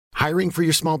Hiring for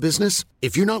your small business?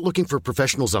 If you're not looking for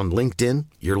professionals on LinkedIn,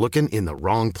 you're looking in the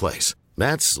wrong place.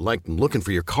 That's like looking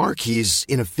for your car keys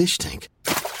in a fish tank.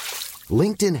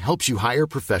 LinkedIn helps you hire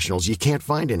professionals you can't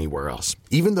find anywhere else,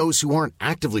 even those who aren't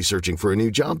actively searching for a new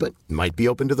job but might be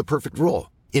open to the perfect role.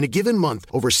 In a given month,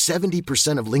 over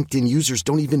 70% of LinkedIn users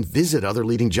don't even visit other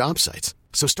leading job sites.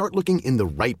 So start looking in the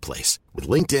right place. With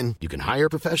LinkedIn, you can hire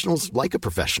professionals like a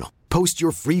professional. Post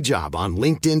your free job on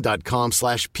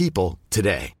linkedin.com/people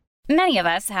today. Many of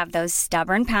us have those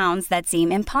stubborn pounds that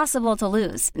seem impossible to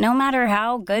lose, no matter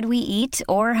how good we eat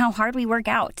or how hard we work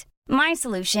out. My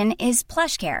solution is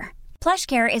PlushCare.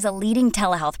 PlushCare is a leading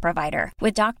telehealth provider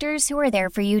with doctors who are there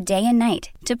for you day and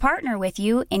night to partner with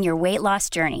you in your weight loss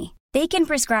journey. They can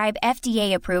prescribe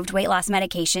FDA-approved weight loss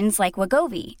medications like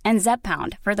Wegovy and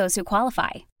Zepbound for those who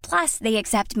qualify. Plus, they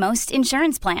accept most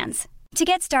insurance plans. To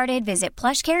get started, visit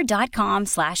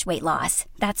plushcare.com/weightloss.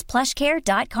 That's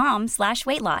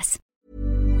plushcare.com/weightloss.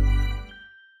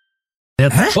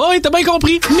 Hein? Oh, t'as bien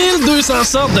compris. 1200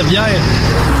 sortes de bière.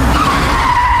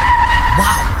 Wow!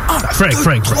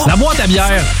 Frank. La boîte à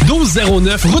bière,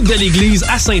 1209, route de l'église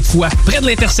à Sainte-Foy, près de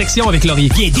l'intersection avec Laurier.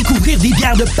 Viens découvrir des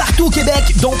bières de partout au Québec,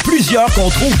 dont plusieurs qu'on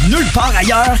trouve nulle part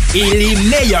ailleurs et les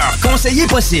meilleurs conseillers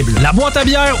possibles. La boîte à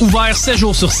bière, ouvert 7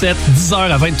 jours sur 7,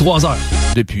 10h à 23h.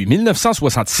 Depuis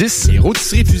 1966, les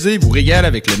Rôtisseries Fusées vous régalent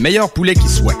avec le meilleur poulet qui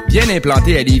soit. Bien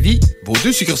implanté à Lévis, vos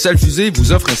 2 succursales Fusées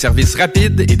vous offrent un service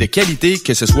rapide et de qualité,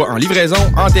 que ce soit en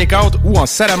livraison, en take-out ou en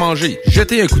salle à manger.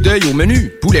 Jetez un coup d'œil au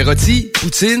menu. Poulet rôti,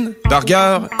 poutine,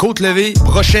 burger, côte levée,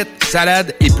 brochette,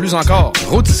 salade et plus encore.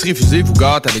 Rôtisserie Fusée vous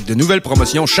gâte avec de nouvelles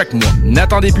promotions chaque mois.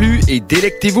 N'attendez plus et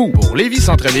délectez-vous. Pour Lévis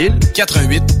Centre-Ville,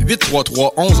 88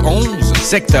 833 1111,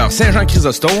 secteur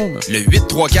Saint-Jean-Chrysostome, le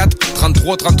 834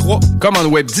 3333. Commande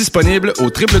web disponible au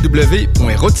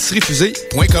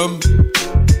www.rotisseriefusée.com.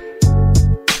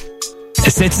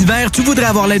 Cet hiver, tu voudrais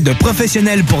avoir l'aide de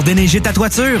professionnels pour déneiger ta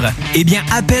toiture? Eh bien,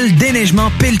 appelle Déneigement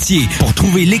Pelletier pour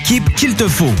trouver l'équipe qu'il te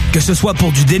faut. Que ce soit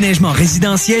pour du déneigement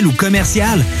résidentiel ou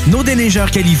commercial, nos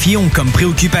déneigeurs qualifiés ont comme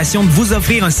préoccupation de vous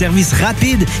offrir un service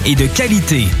rapide et de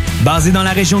qualité. Basé dans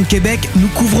la région de Québec, nous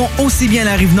couvrons aussi bien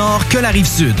la Rive-Nord que la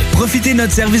Rive-Sud. Profitez de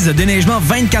notre service de déneigement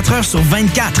 24 heures sur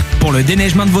 24 pour le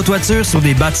déneigement de vos toitures sur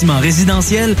des bâtiments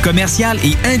résidentiels, commerciaux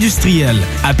et industriels.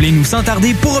 Appelez-nous sans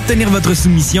tarder pour obtenir votre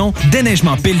soumission.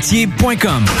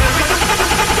 Déneigementpelletier.com.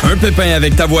 Un pépin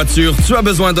avec ta voiture, tu as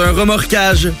besoin d'un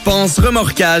remorquage? Pense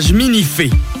Remorquage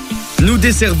Minifé. Nous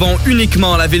desservons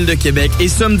uniquement la ville de Québec et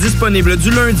sommes disponibles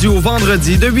du lundi au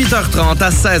vendredi de 8h30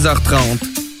 à 16h30.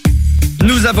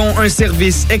 Nous avons un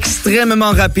service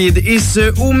extrêmement rapide et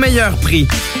ce, au meilleur prix.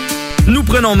 Nous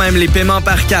prenons même les paiements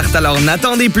par carte, alors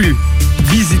n'attendez plus.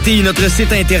 Visitez notre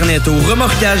site internet au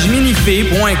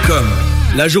remorquageminifé.com.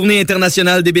 La Journée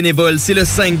internationale des bénévoles, c'est le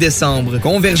 5 décembre.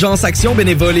 Convergence Action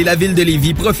bénévole et la Ville de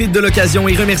Lévis profitent de l'occasion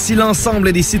et remercient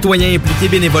l'ensemble des citoyens impliqués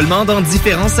bénévolement dans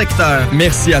différents secteurs.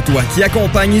 Merci à toi qui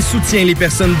accompagne et soutient les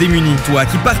personnes démunies, toi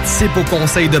qui participe au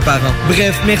conseil de parents.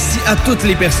 Bref, merci à toutes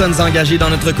les personnes engagées dans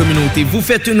notre communauté. Vous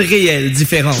faites une réelle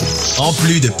différence. En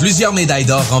plus de plusieurs médailles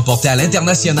d'or remportées à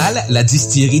l'international, la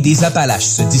distillerie des Appalaches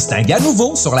se distingue à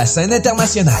nouveau sur la scène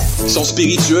internationale. Son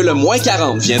spiritueux, le Moins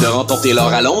 40, vient de remporter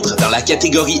l'or à Londres dans la catégorie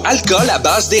alcool à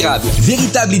base d'érable.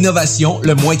 Véritable innovation,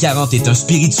 le Moins 40 est un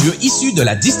spiritueux issu de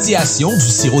la distillation du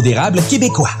sirop d'érable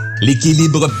québécois.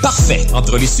 L'équilibre parfait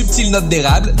entre les subtiles notes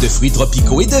d'érable, de fruits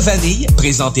tropicaux et de vanille,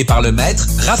 présenté par le maître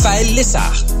Raphaël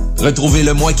Lessard. Retrouvez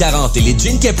le Moins 40 et les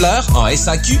Gin Kepler en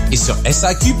SAQ et sur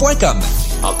SAQ.com.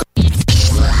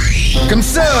 Comme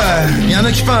ça, y en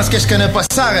a qui pensent que je connais pas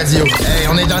ça, radio. Hey,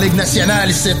 on est dans Ligue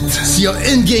nationale ici. S'il y a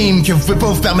une game que vous pouvez pas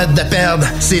vous permettre de perdre,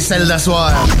 c'est celle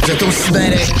d'asseoir. Vous êtes aussi bien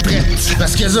d'être prêtes.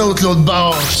 Parce qu'eux autres, l'autre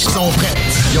bord, ils sont prêtes.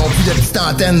 Ils ont plus de petites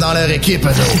antennes dans leur équipe, eux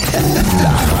autres. La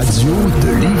radio de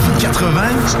Lévis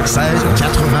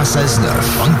 96.9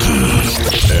 Funky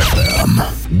FM.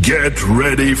 Get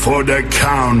ready for the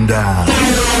countdown.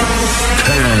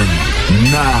 10,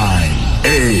 9,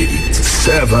 8,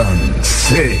 7,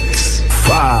 6,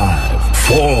 5,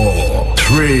 4,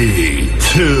 3,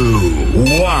 2,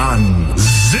 1,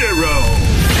 0.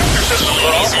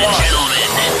 Ladies and gentlemen,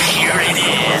 here it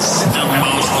is, the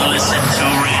most listened to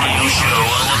radio show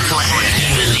on the planet.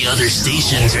 Even the other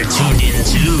stations are tuned in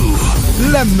too.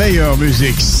 La meilleure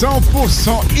musique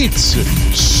 100% hits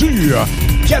sur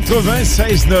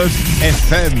 96.9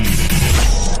 FM.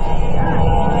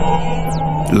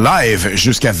 Live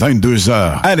jusqu'à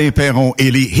 22h. Alain Perron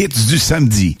et les hits du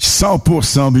samedi.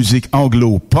 100% musique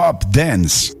anglo, pop,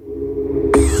 dance.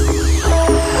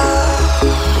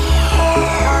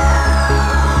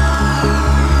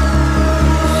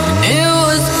 It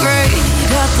was great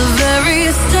at the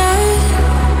very start.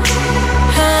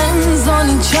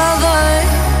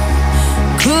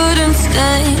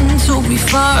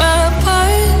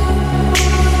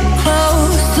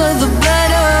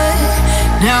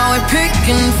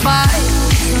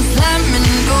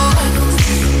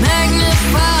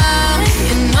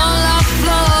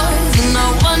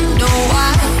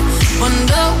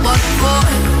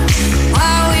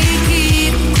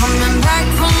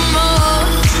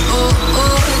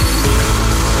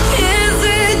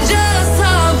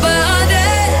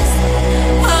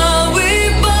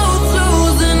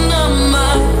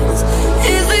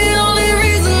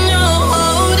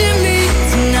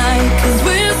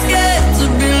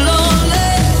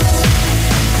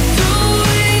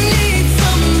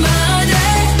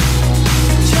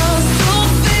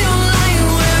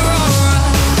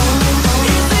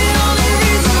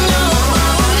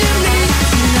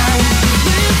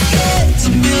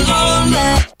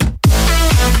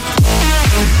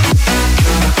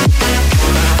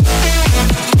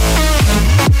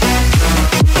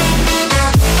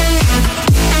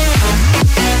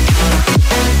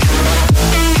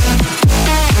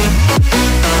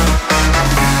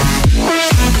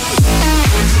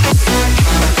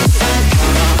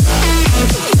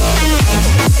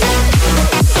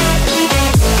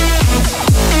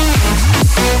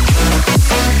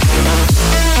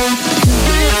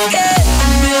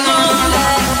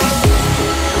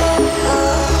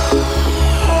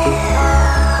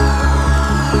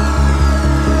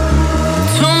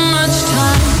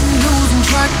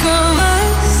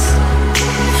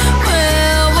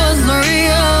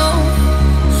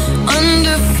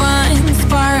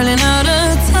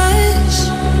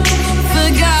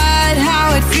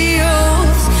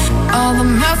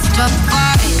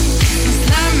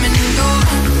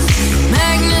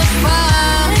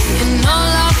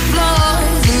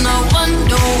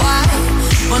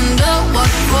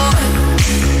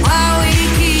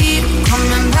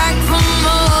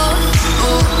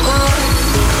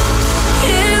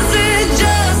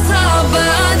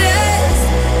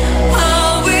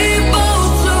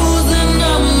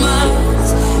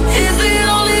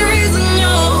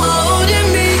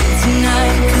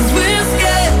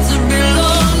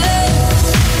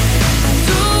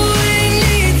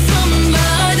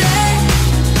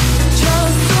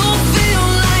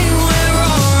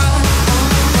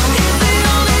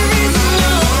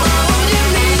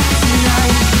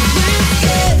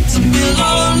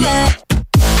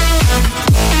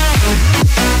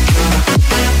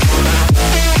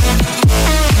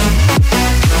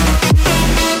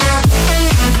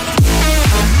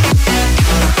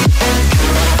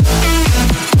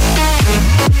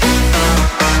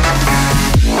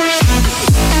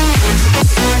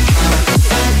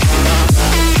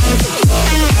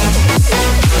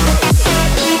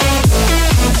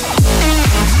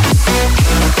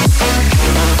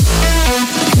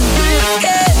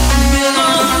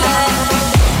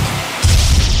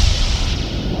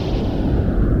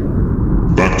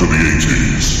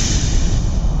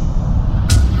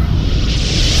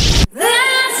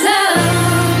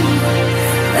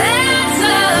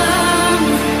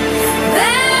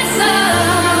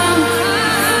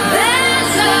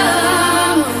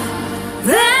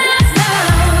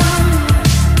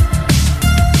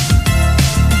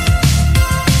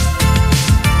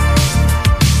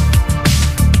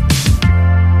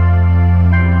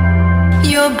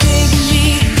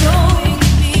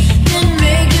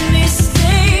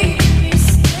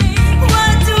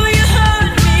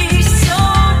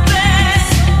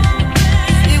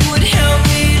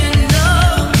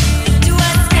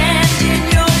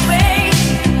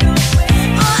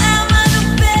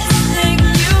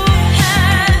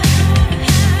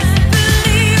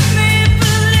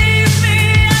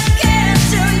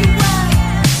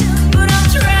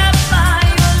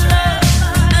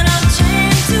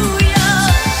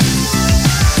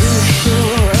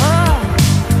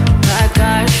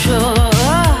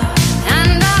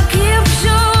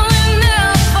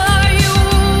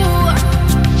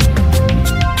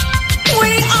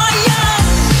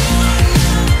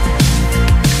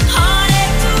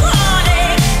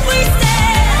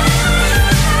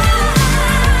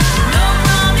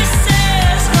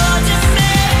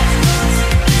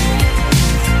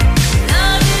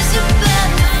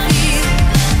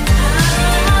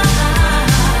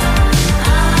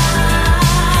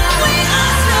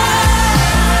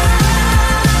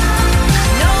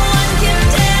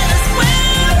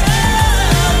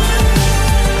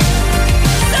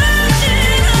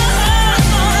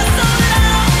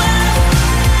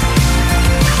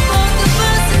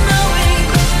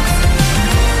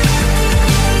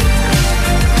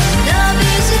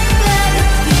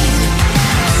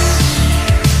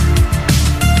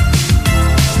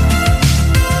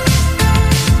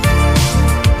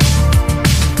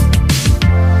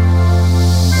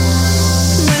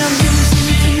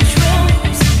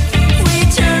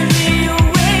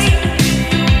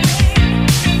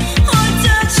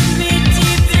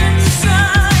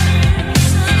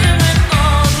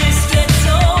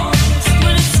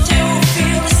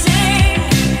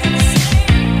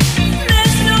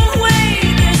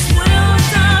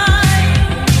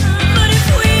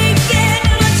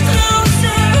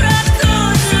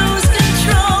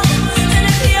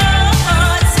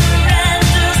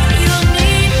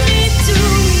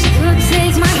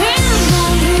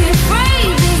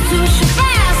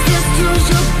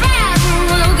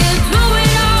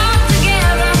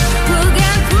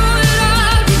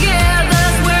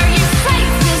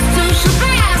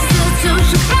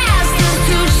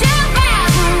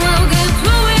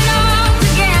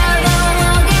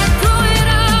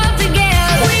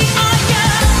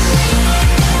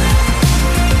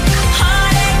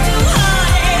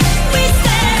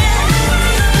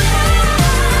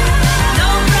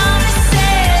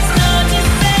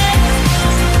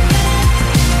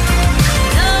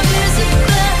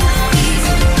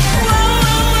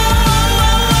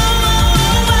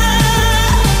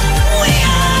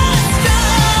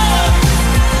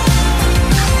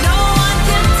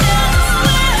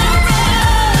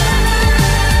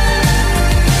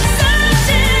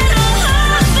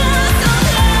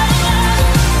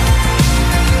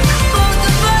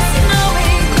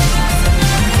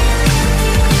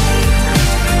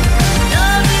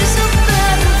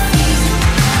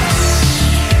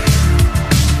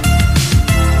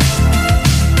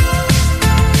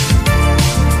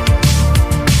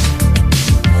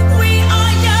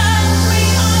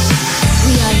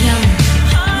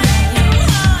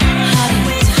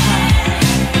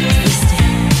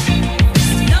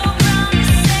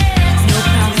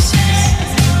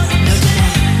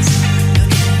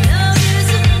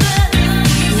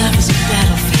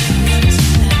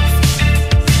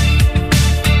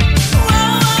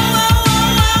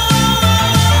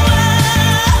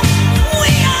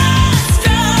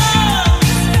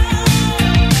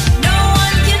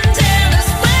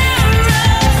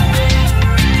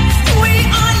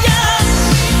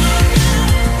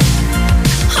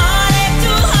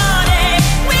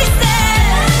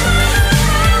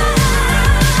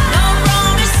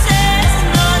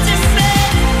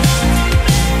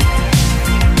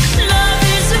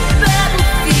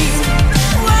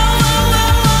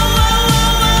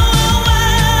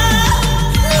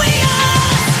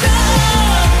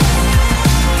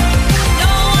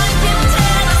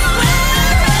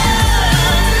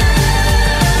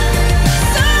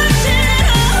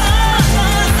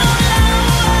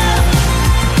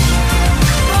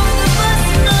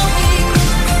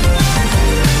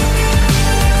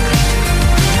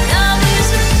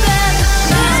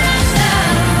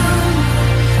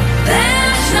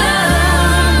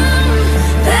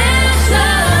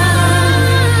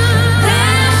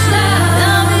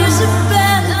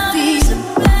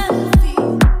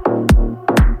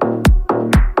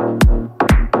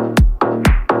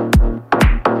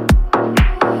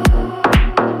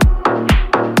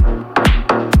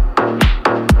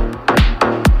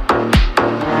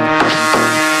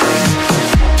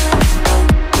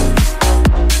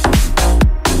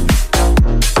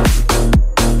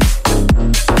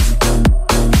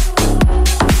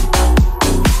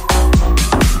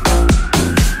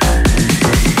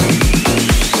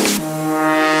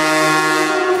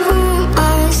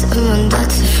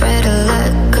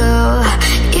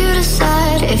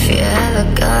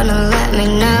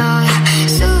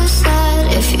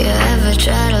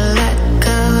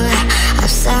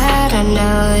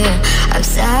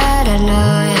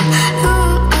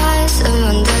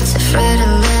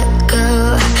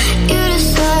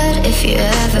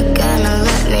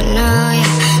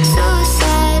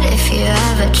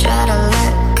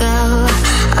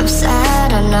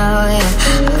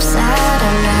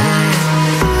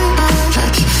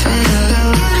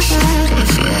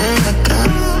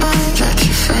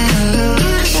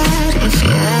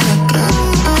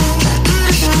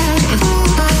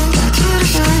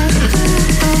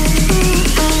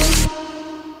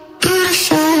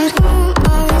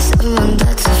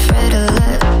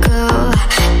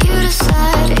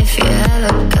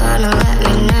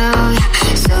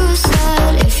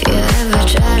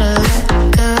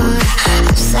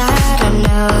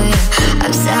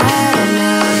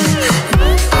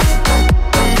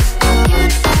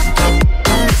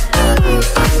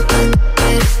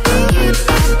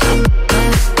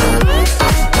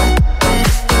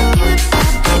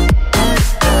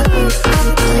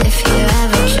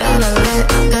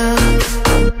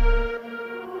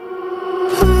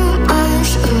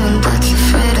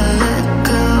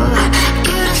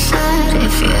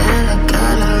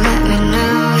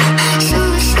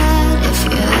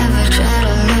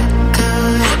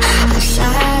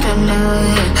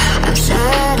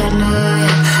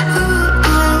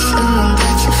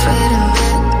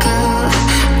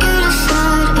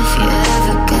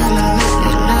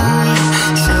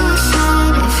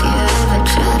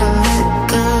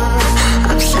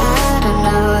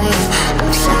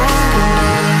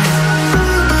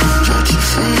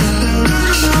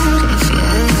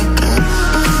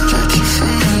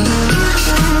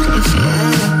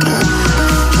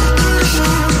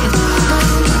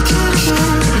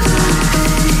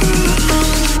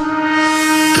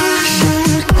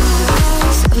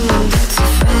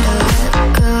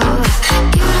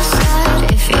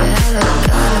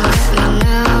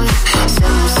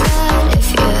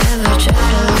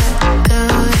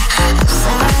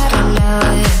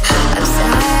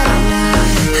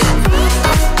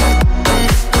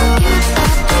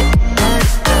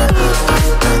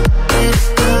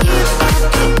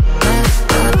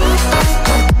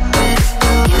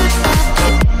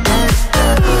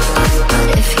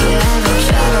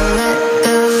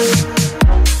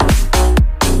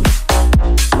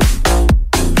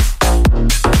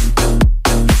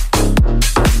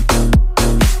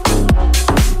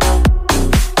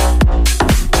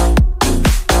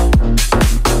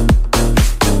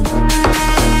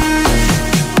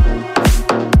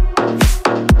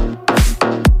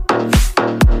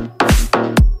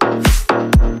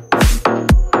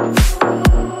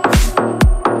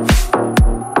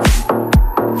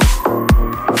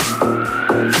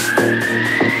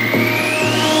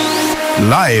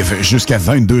 Live jusqu'à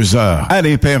 22h.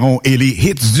 Alain Perron et les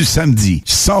hits du samedi.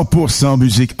 100%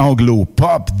 musique anglo,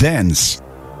 pop, dance.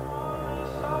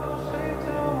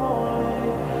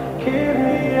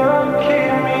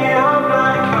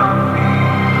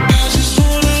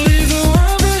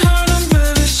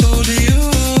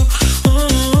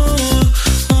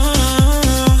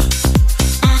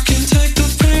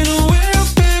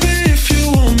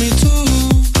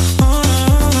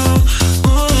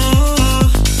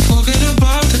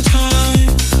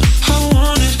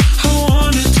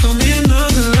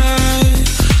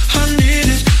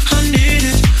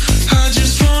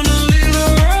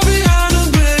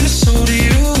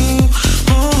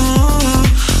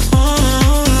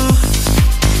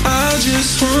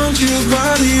 You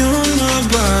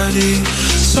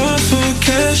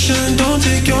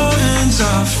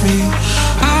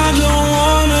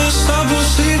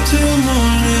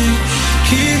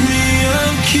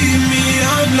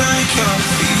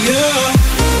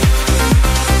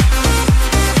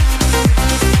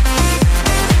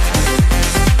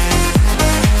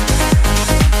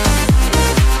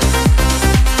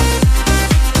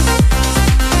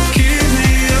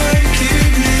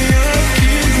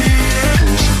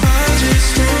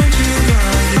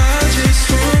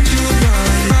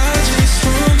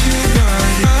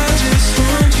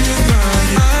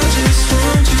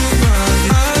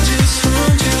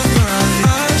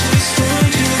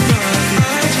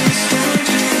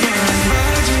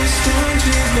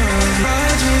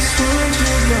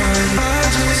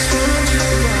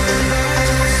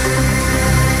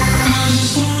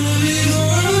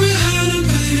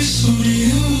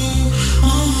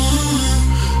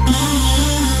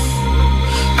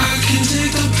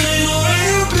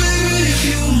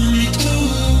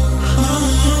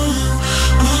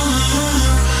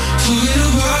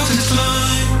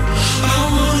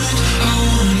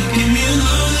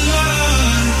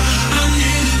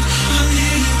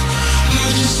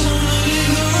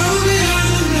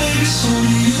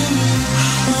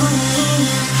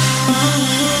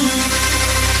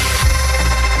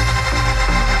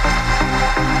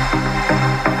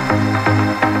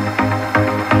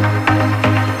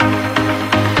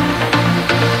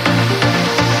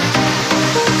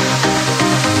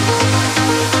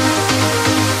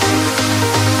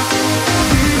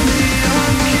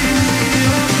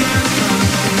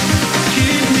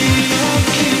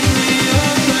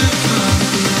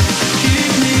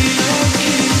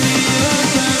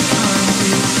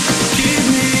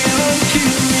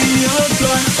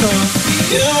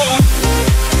closer, yeah.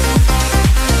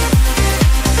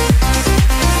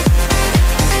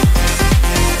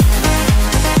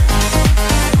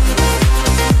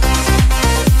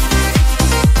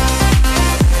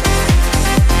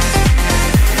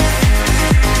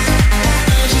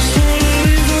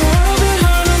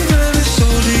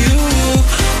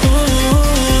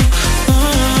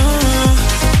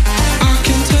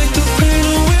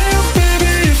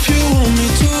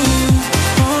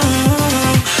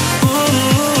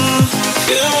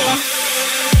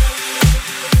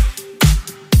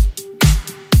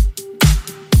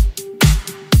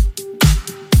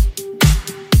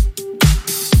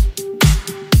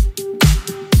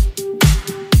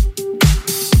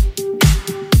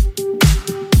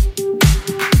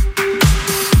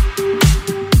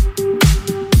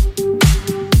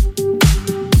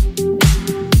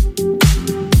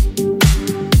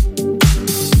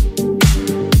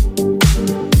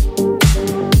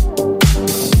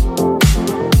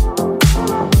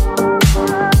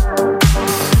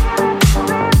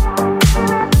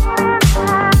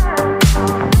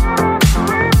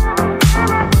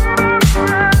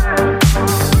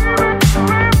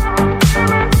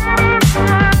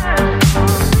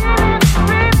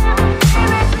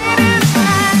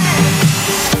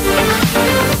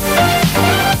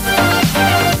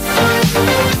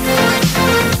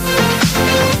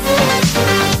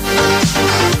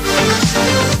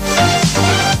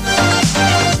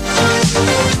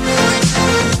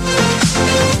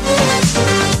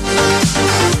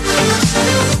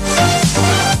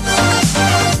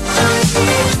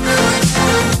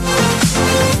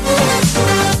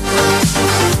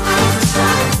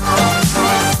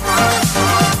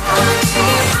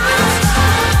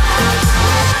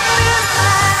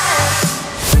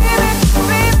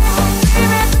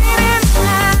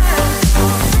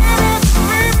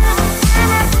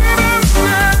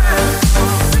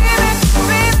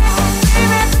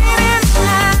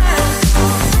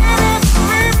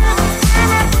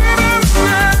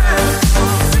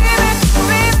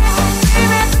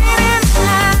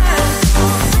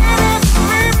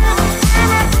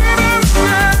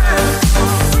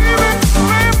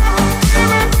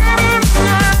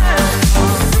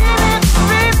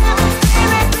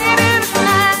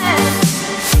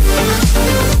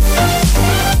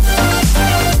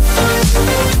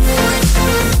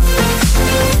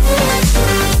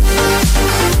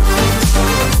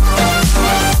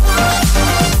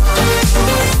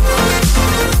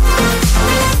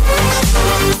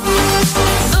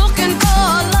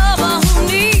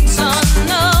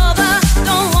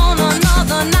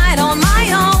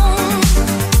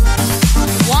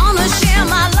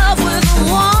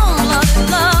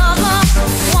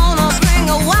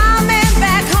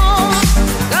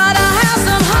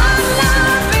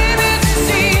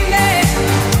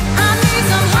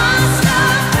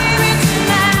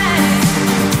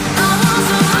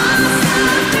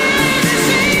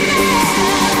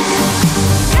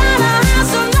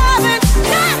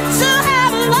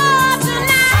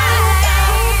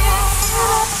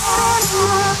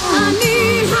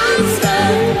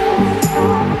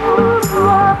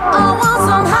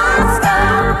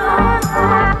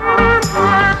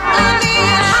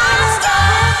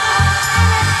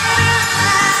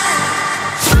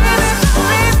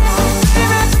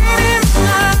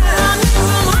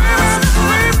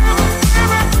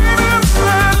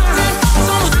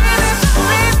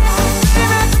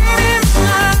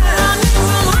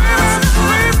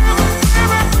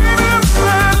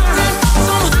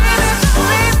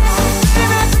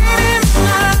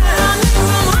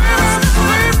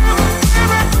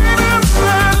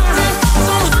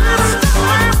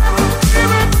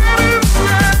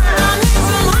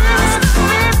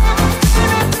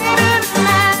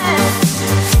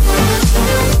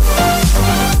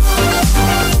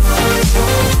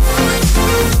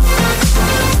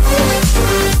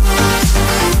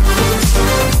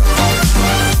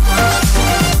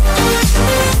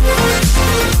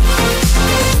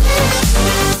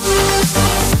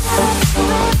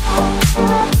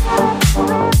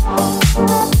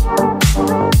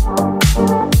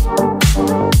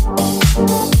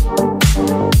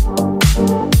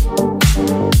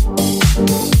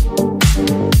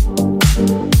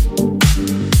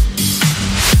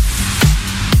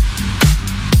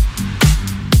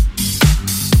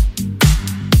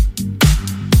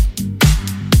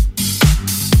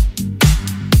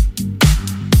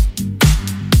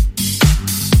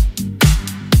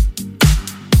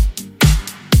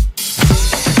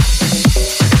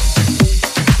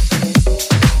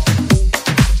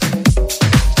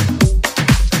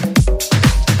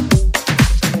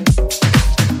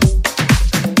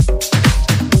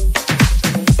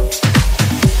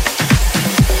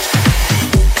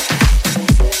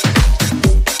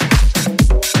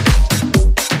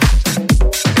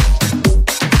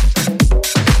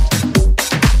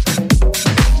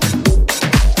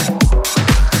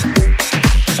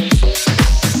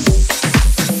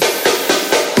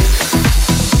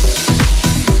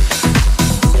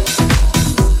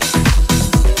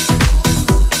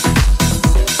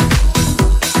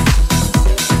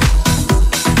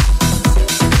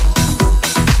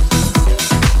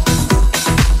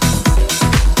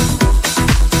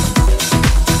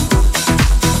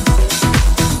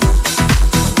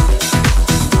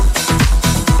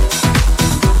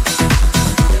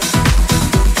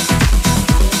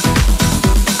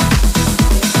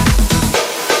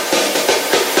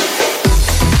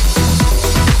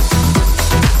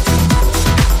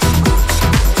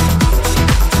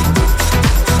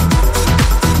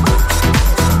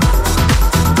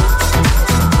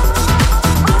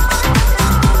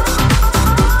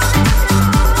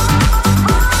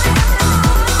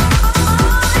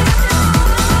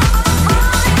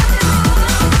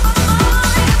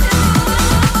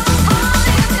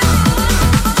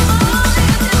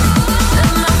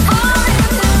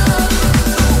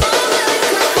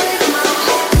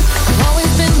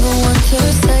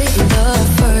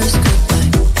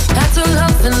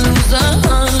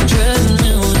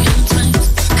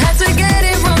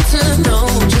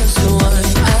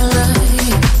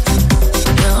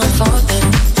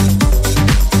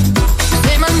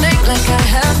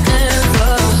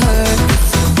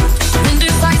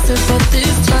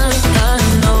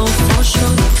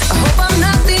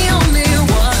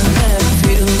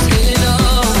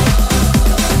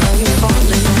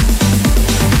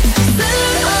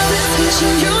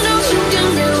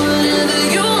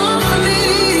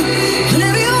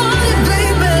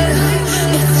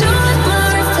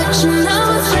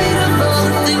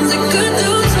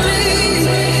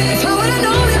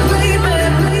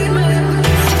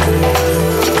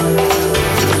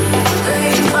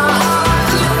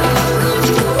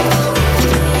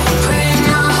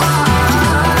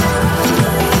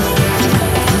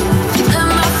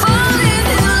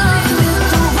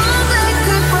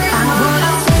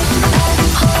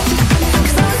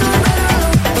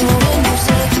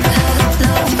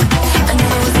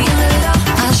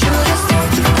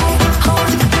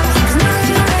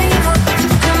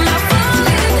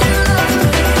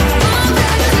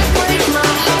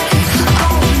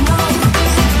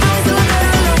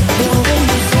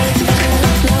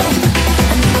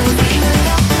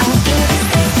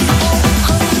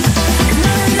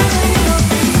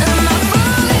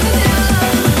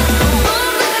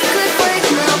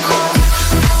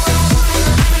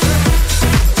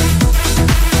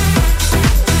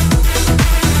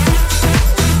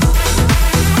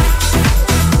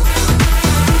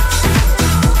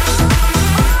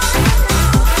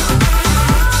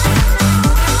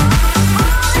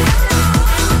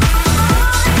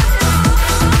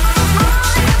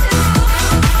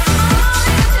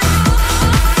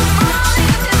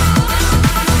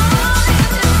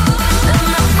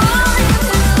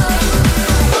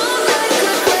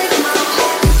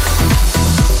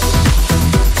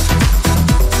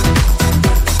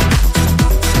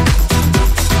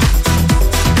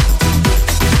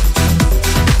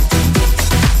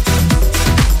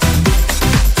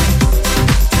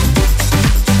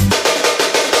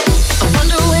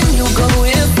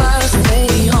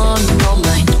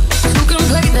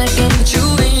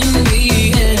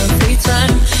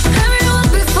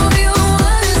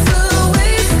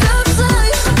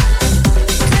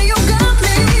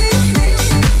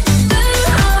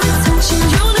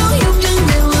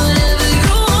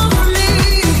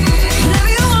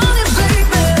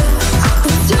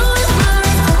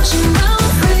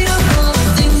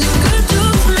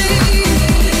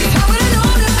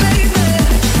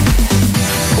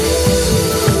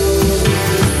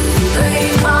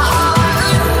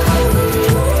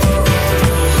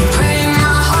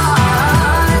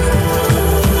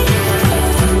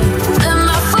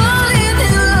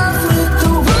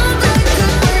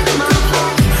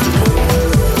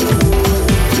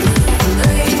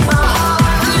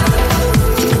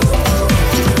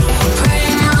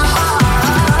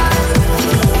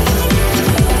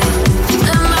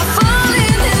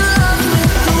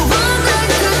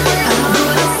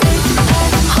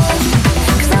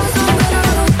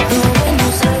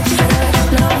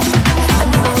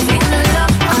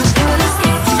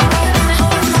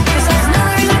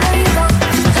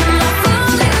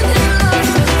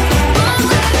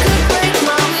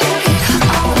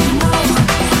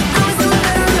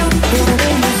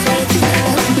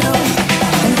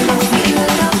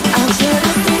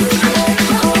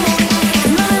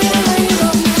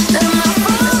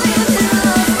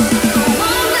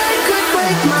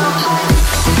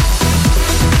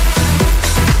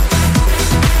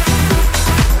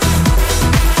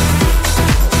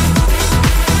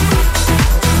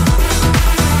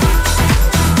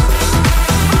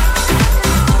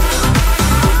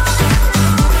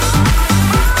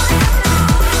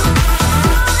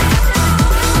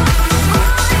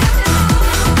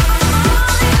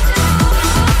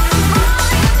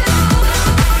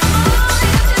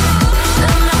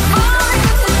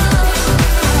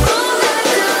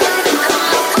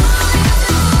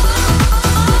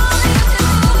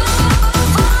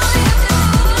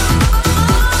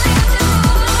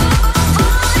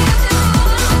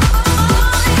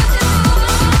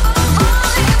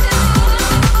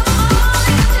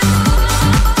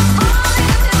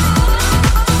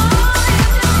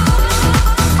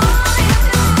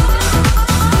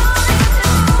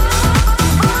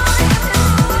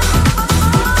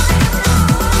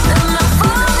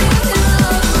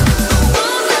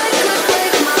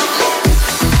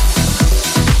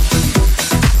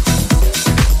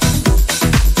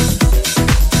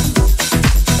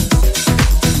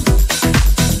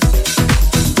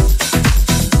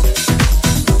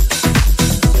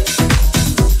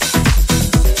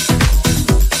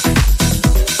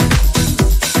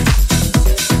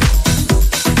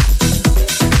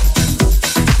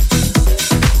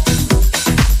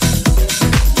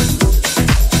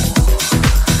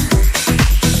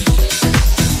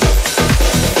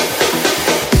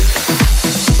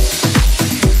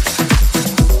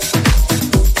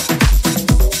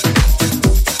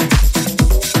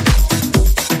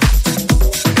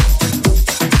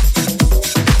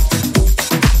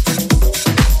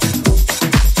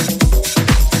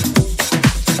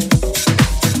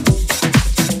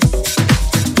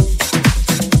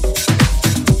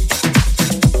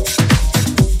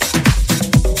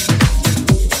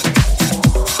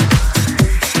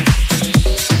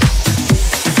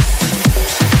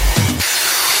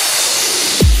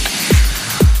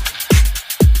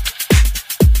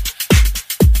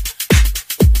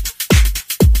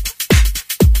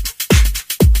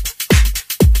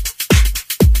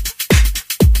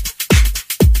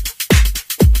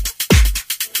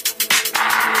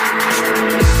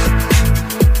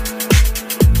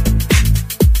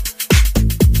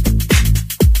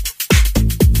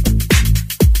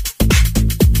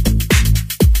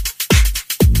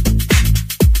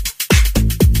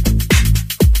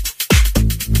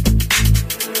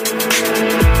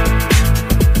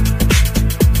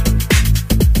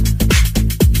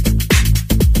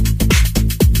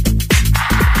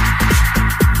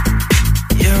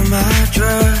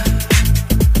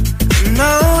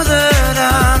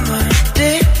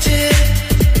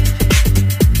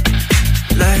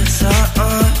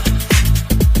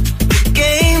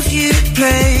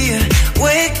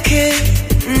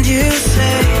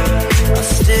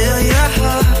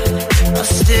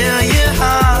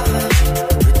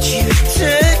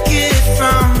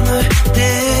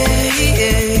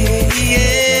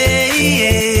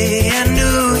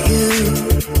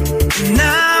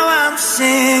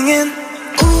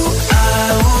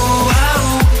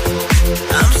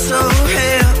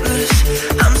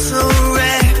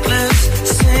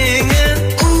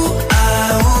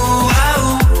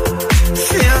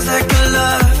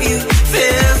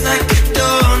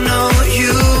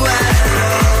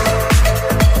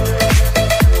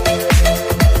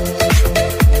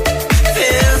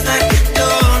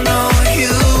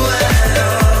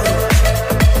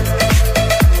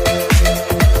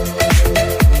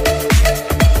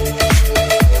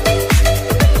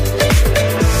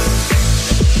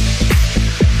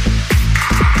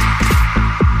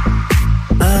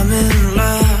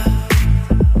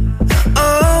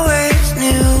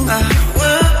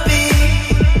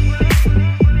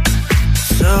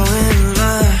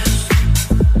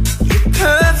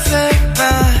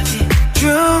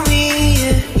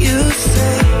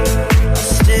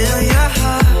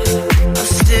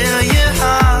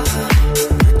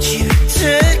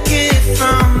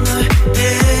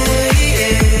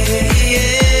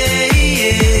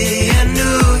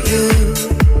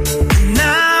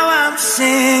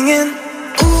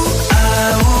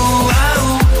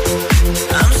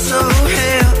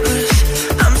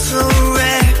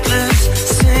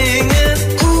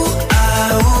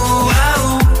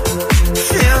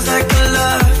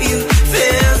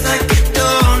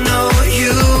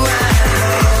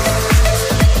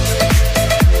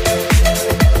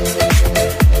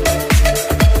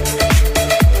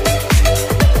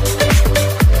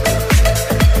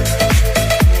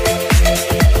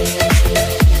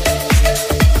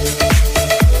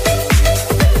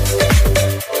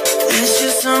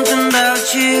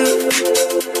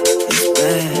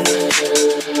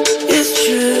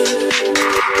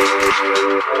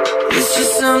 It's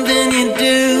just something you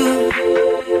do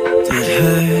that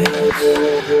hurts.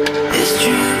 It's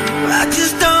true, I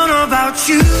just don't know about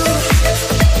you.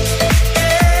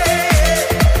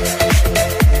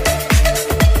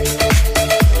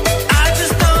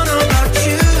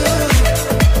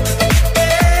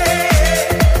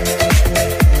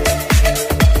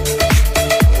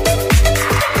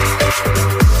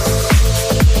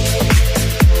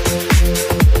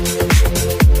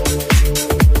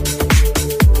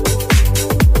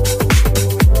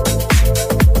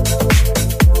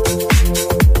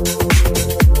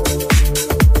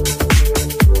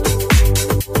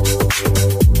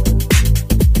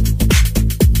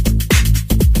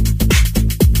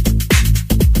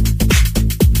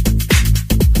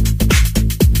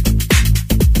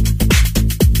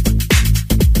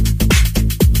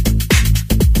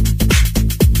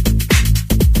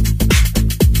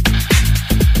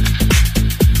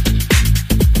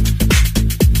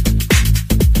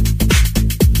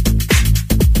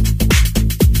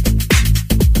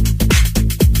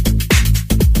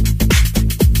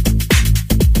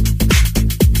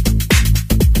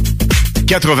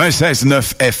 «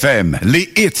 96.9 FM,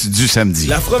 les hits du samedi.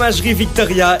 La fromagerie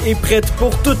Victoria est prête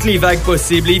pour toutes les vagues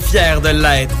possibles et fière de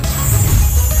l'être.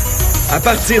 À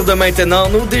partir de maintenant,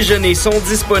 nos déjeuners sont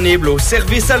disponibles au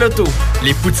service à l'auto.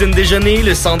 Les poutines déjeuner,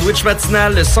 le sandwich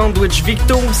matinal, le sandwich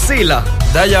Victo, c'est là.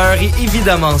 D'ailleurs, et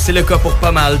évidemment, c'est le cas pour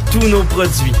pas mal tous nos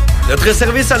produits. Notre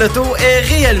service à l'auto est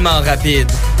réellement rapide.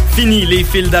 Fini les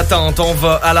files d'attente, on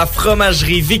va à la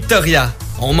fromagerie Victoria.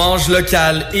 On mange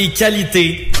local et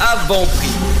qualité à bon prix.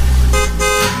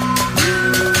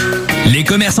 Les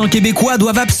commerçants québécois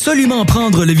doivent absolument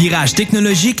prendre le virage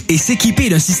technologique et s'équiper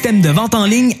d'un système de vente en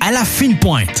ligne à la fine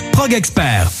pointe. Prog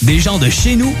Expert, des gens de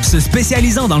chez nous se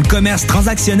spécialisant dans le commerce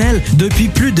transactionnel depuis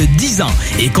plus de 10 ans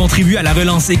et contribuent à la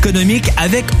relance économique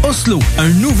avec Oslo, un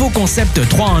nouveau concept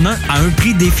 3 en 1 à un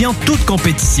prix défiant toute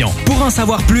compétition. Pour en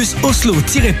savoir plus,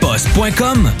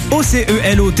 oslo-post.com,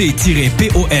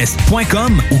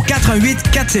 OCELOT-POS.com ou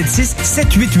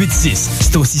 418-476-7886.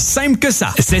 C'est aussi simple que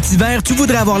ça. Cet hiver, tu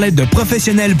voudrais avoir l'aide de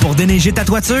professionnels pour déneiger ta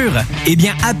toiture? Eh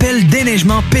bien, appelle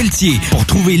Déneigement Pelletier pour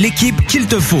trouver l'équipe qu'il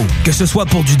te faut. Que ce soit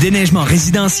pour du déneigement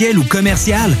résidentiel ou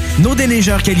commercial, nos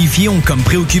déneigeurs qualifiés ont comme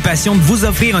préoccupation de vous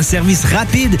offrir un service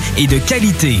rapide et de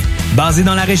qualité. Basé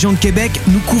dans la région de Québec,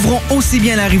 nous couvrons aussi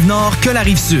bien la Rive-Nord que la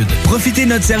Rive-Sud. Profitez de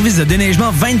notre service de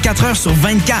déneigement 24 heures sur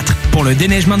 24 pour le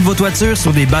déneigement de vos toitures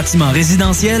sur des bâtiments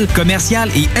résidentiels, commerciaux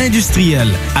et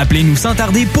industriels. Appelez-nous sans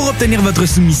tarder pour obtenir votre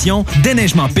soumission.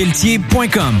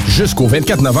 Déneigementpelletier.com. Jusqu'au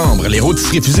 24 novembre, les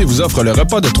Rôtisseries Fusées vous offrent le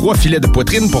repas de 3 filets de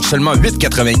poitrine pour seulement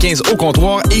 8,95 au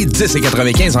comptoir et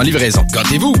 10,95 en livraison.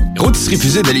 Gâtez-vous! Rôtisseries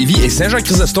Fusées de Lévis et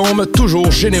Saint-Jean-Chrysostome,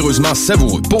 toujours généreusement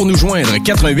savoureux. Pour nous joindre,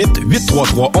 88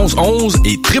 833 1111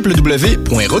 et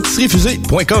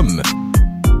www.rôtisseriesfusées.com.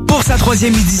 Pour sa 3e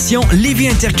édition, Lévis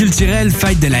Interculturel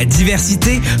Fête de la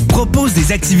diversité propose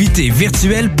des activités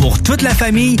virtuelles pour toute la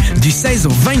famille du 16 au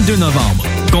 22 novembre.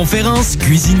 Conférences,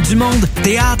 cuisine du monde,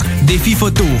 théâtre, défis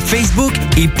photo, Facebook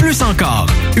et plus encore.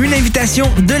 Une invitation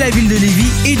de la ville de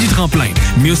Lévis et du Tremplin.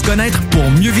 Mieux se connaître pour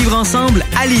mieux vivre ensemble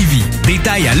à Lévis.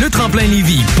 Détails à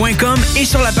letremplinlévis.com et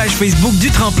sur la page Facebook du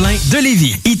Tremplin de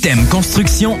Lévis. Item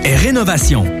Construction et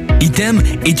Rénovation. Item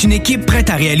est une équipe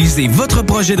prête à réaliser votre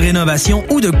projet de rénovation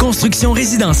ou de construction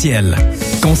résidentielle.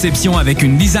 Conception avec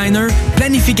une designer,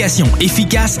 planification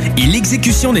efficace et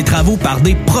l'exécution des travaux par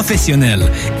des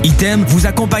professionnels. Item vous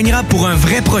accompagnera pour un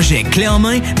vrai projet clé en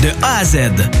main de A à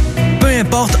Z. Peu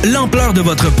importe l'ampleur de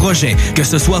votre projet, que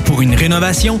ce soit pour une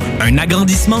rénovation, un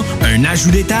agrandissement, un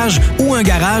ajout d'étage ou un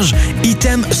garage,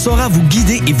 Item saura vous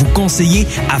guider et vous conseiller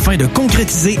afin de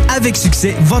concrétiser avec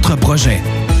succès votre projet.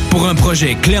 Pour un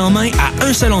projet clé en main à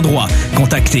un seul endroit,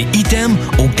 contactez Item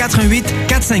au 88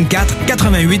 454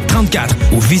 88 34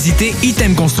 ou visitez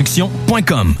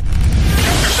itemconstruction.com.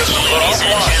 Ladies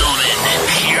and gentlemen,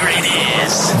 here it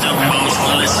is, the most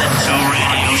listened to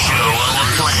radio show on the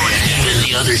planet. Even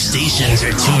the other stations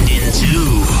are tuned in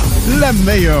too. La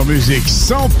meilleure musique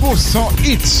 100%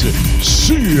 hits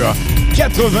sur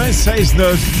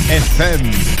 96.9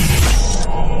 FM.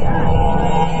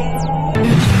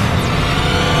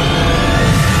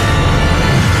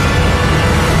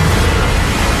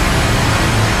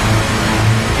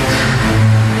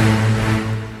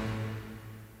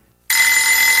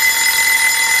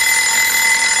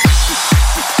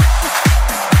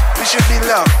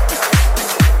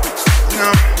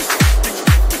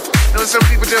 Some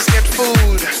people just get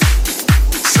food.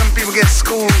 Some people get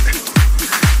schooled.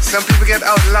 Some people get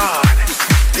outlawed.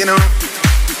 You know,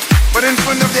 But in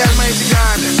front of the Almighty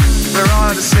God, we're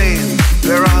all the same.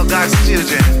 We're all God's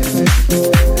children.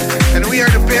 And we are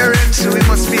the parents, so we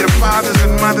must be the fathers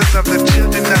and mothers of the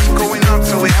children that's growing up.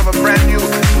 So we have a brand new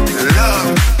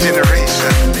love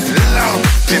generation. Love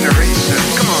generation.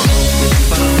 Come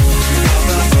on.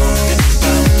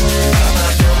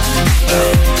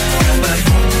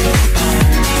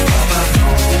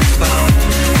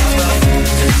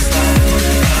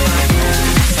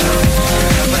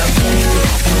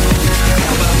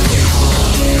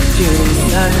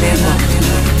 Jerusalem,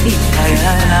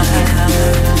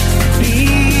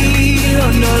 io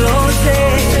non lo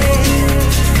sé,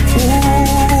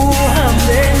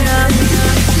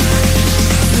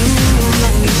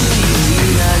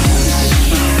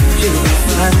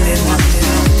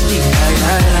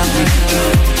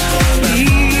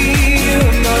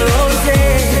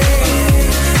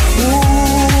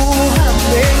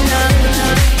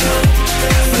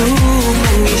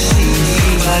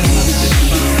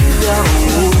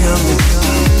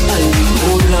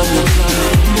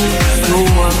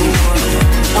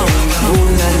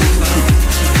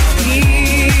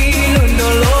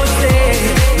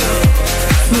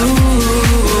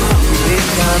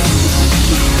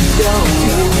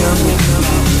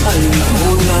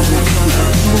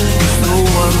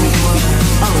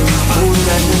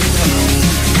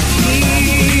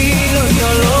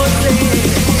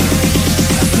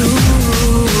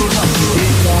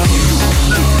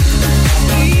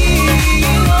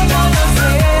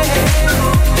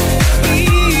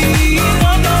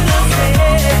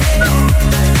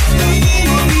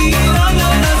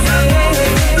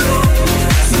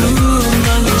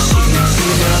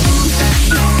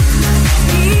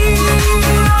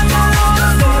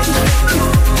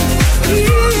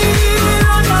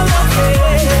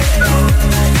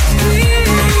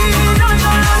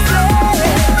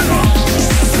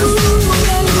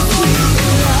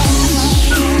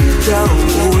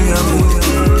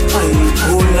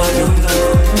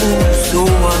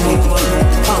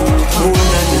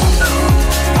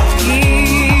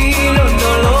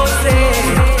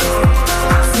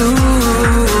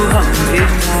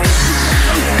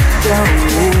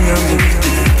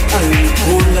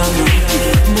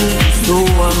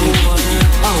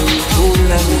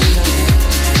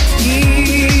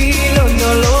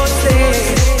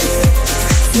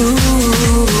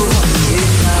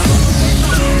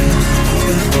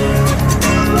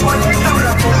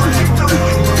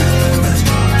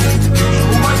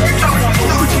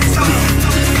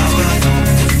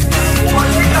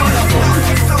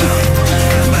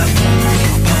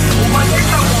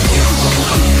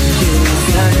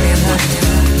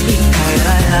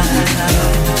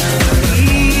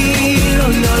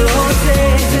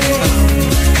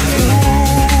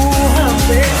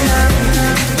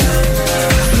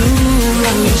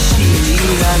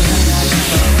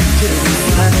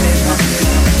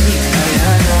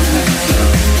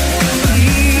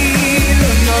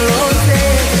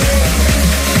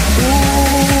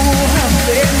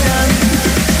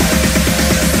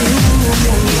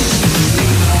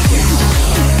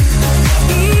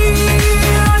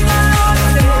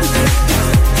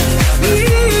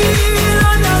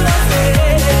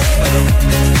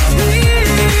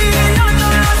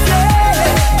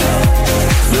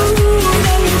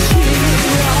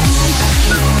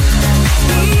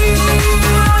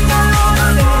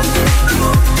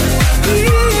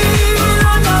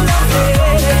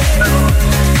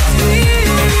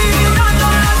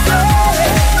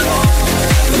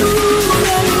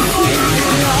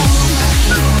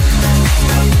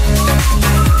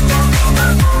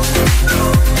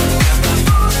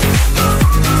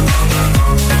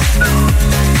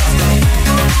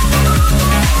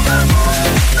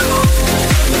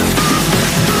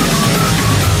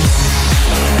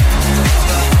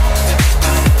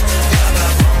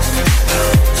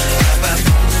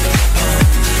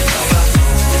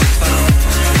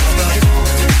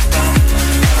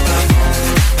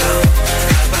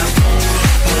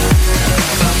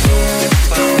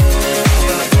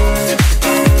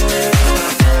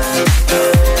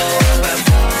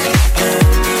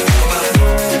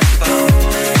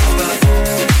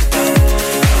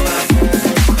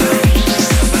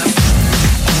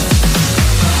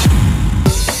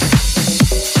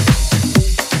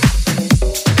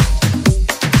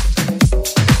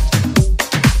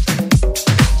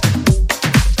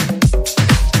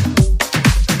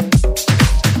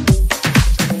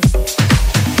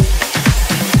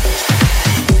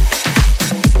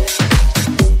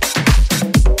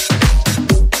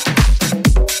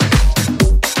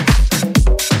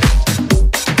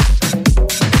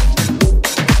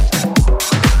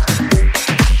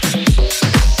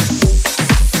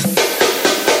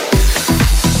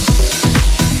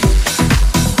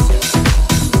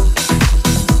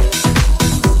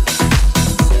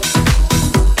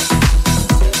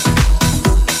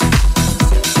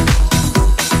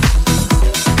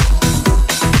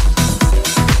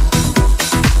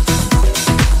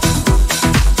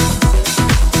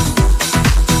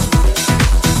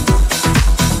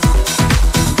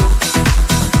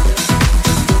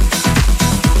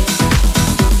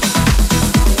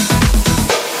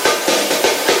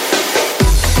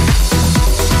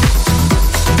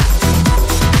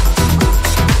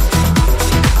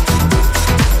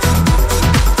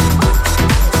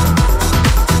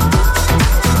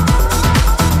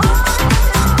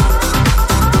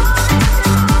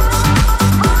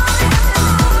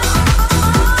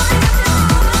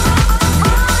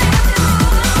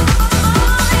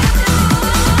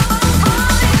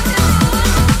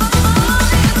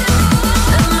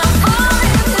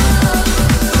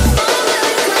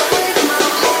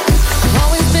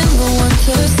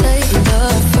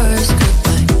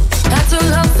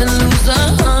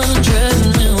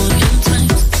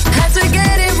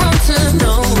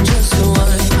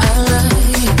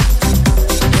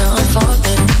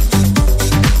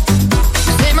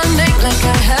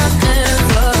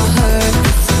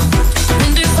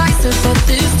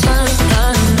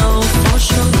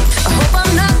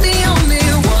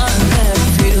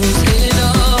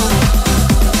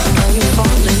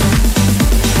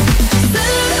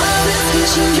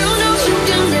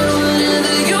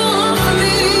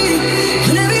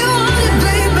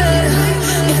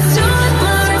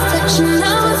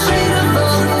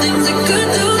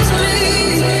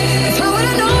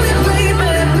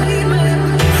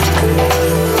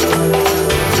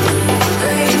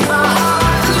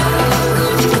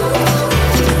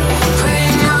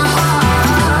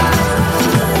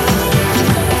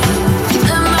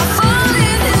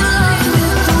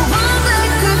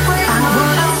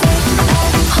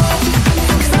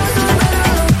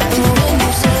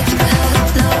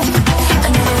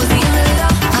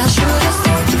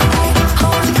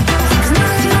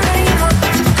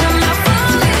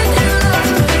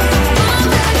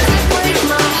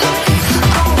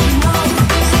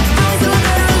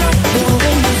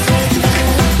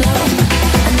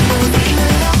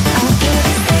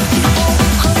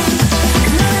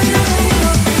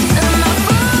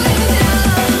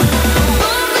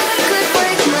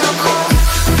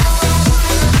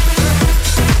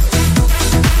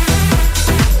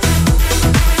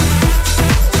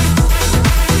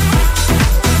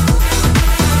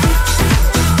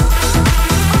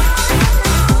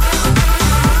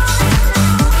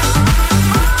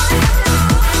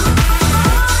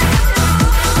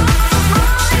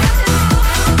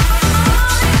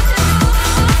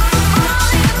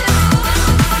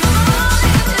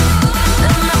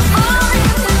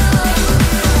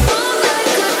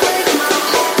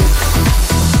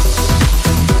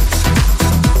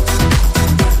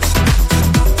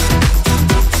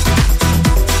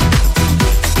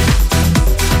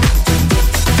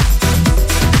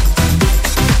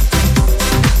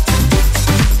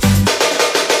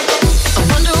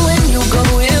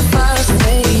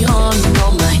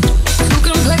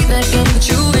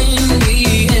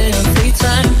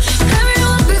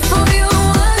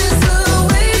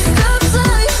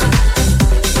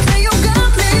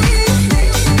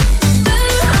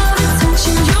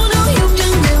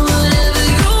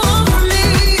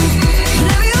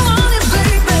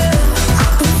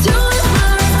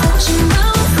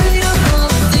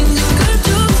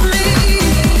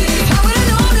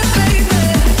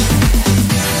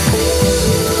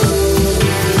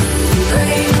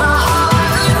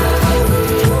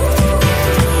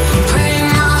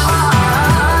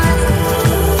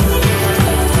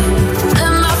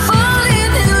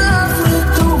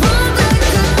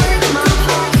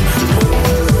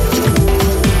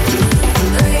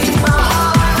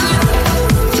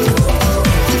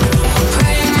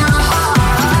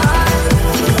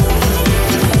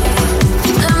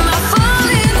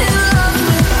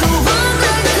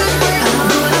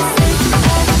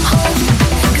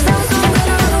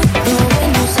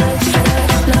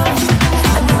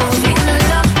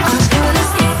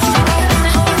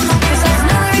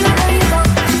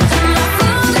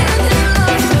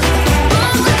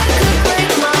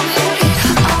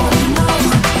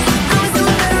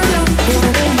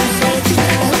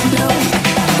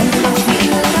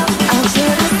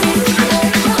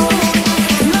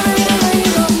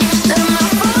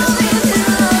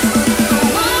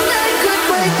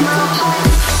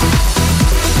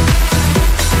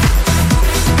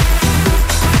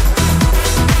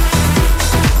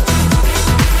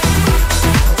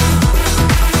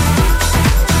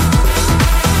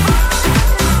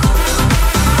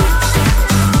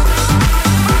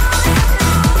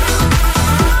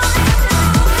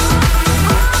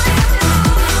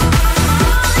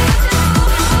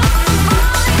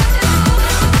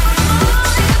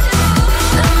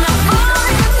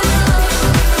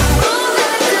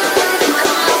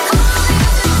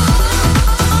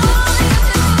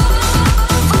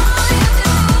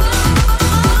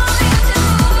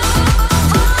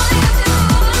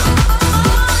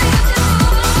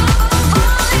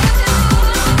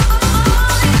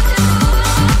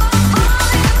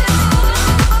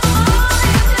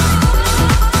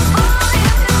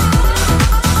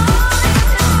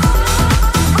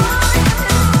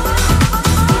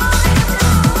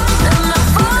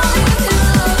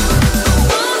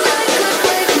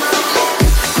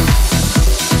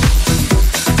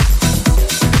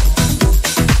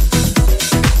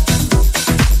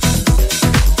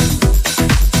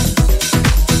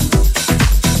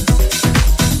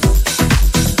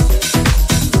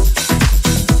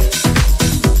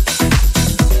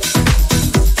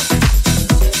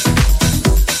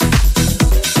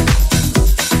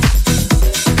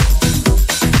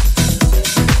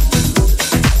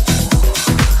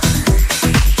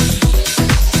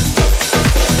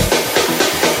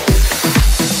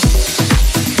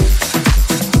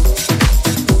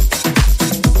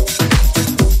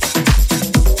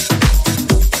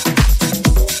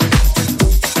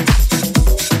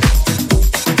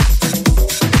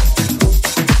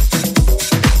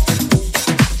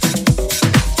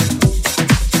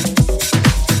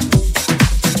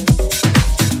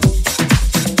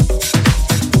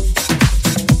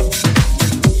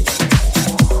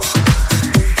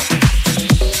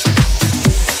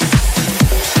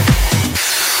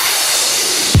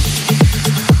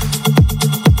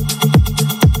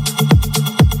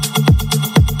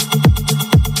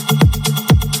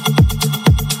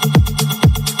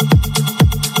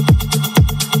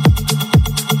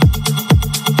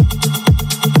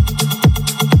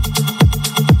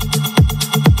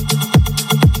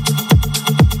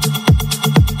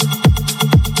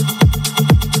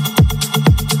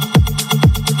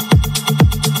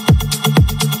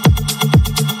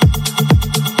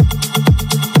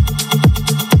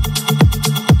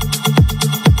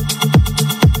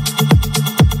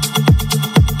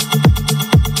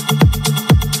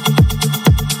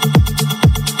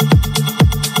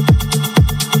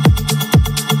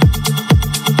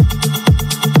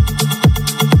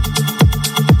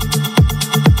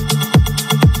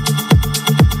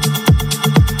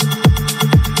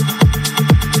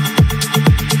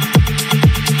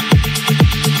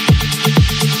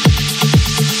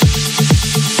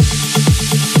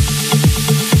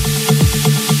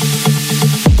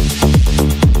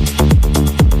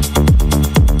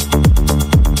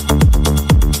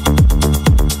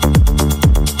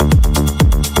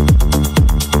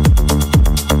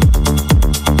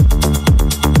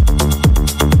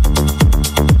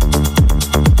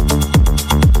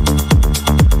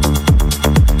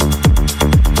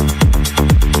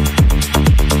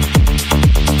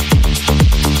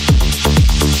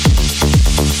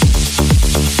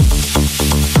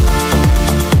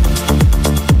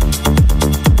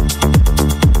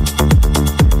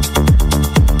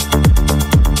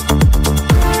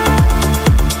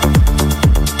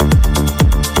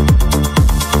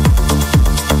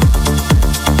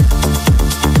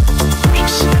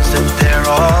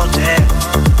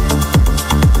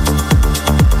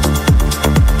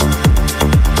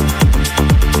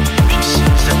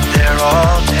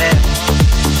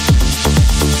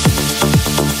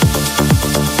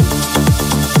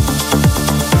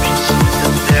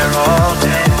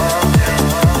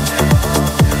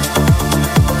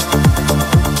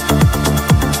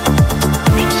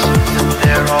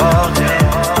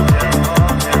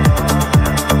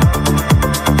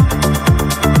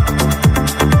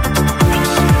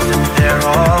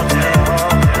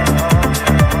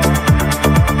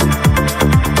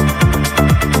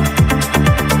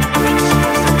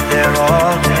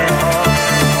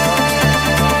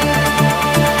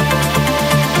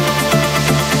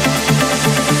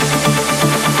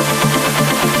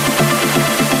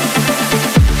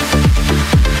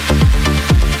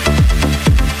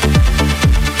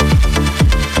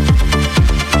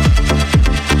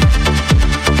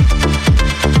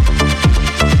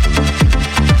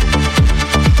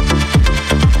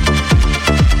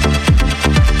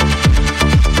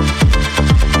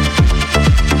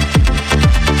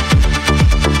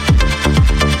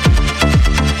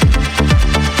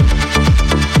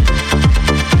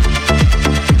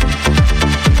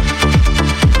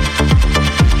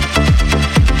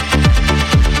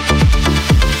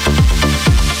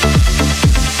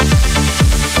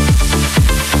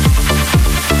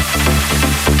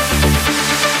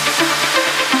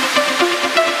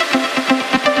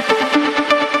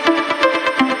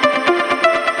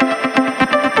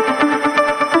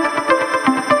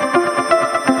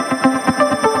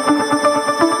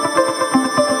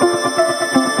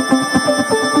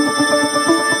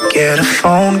 get a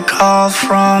phone call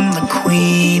from the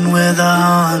Queen with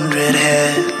 100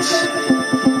 heads.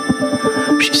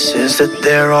 She says that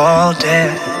they're all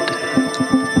dead.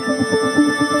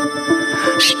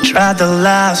 She tried the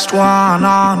last one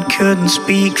on, couldn't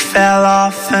speak, fell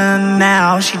off, and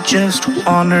now she just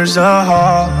wanders a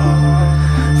hall,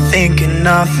 thinking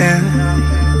nothing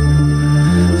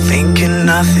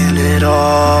at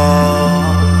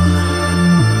all.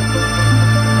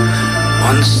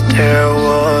 Once there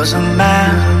was a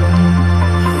man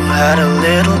who had a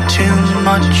little too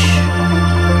much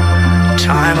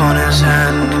time on his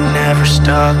hand and never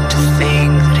stopped to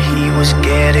think that he was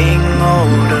getting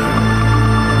older.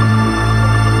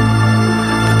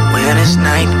 But when his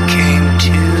night came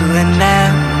to an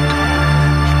end,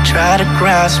 he tried to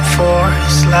grasp for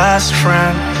his last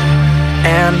friend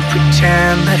and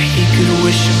pretend that he could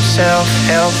wish himself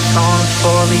health on a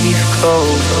four-leaf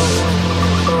clover.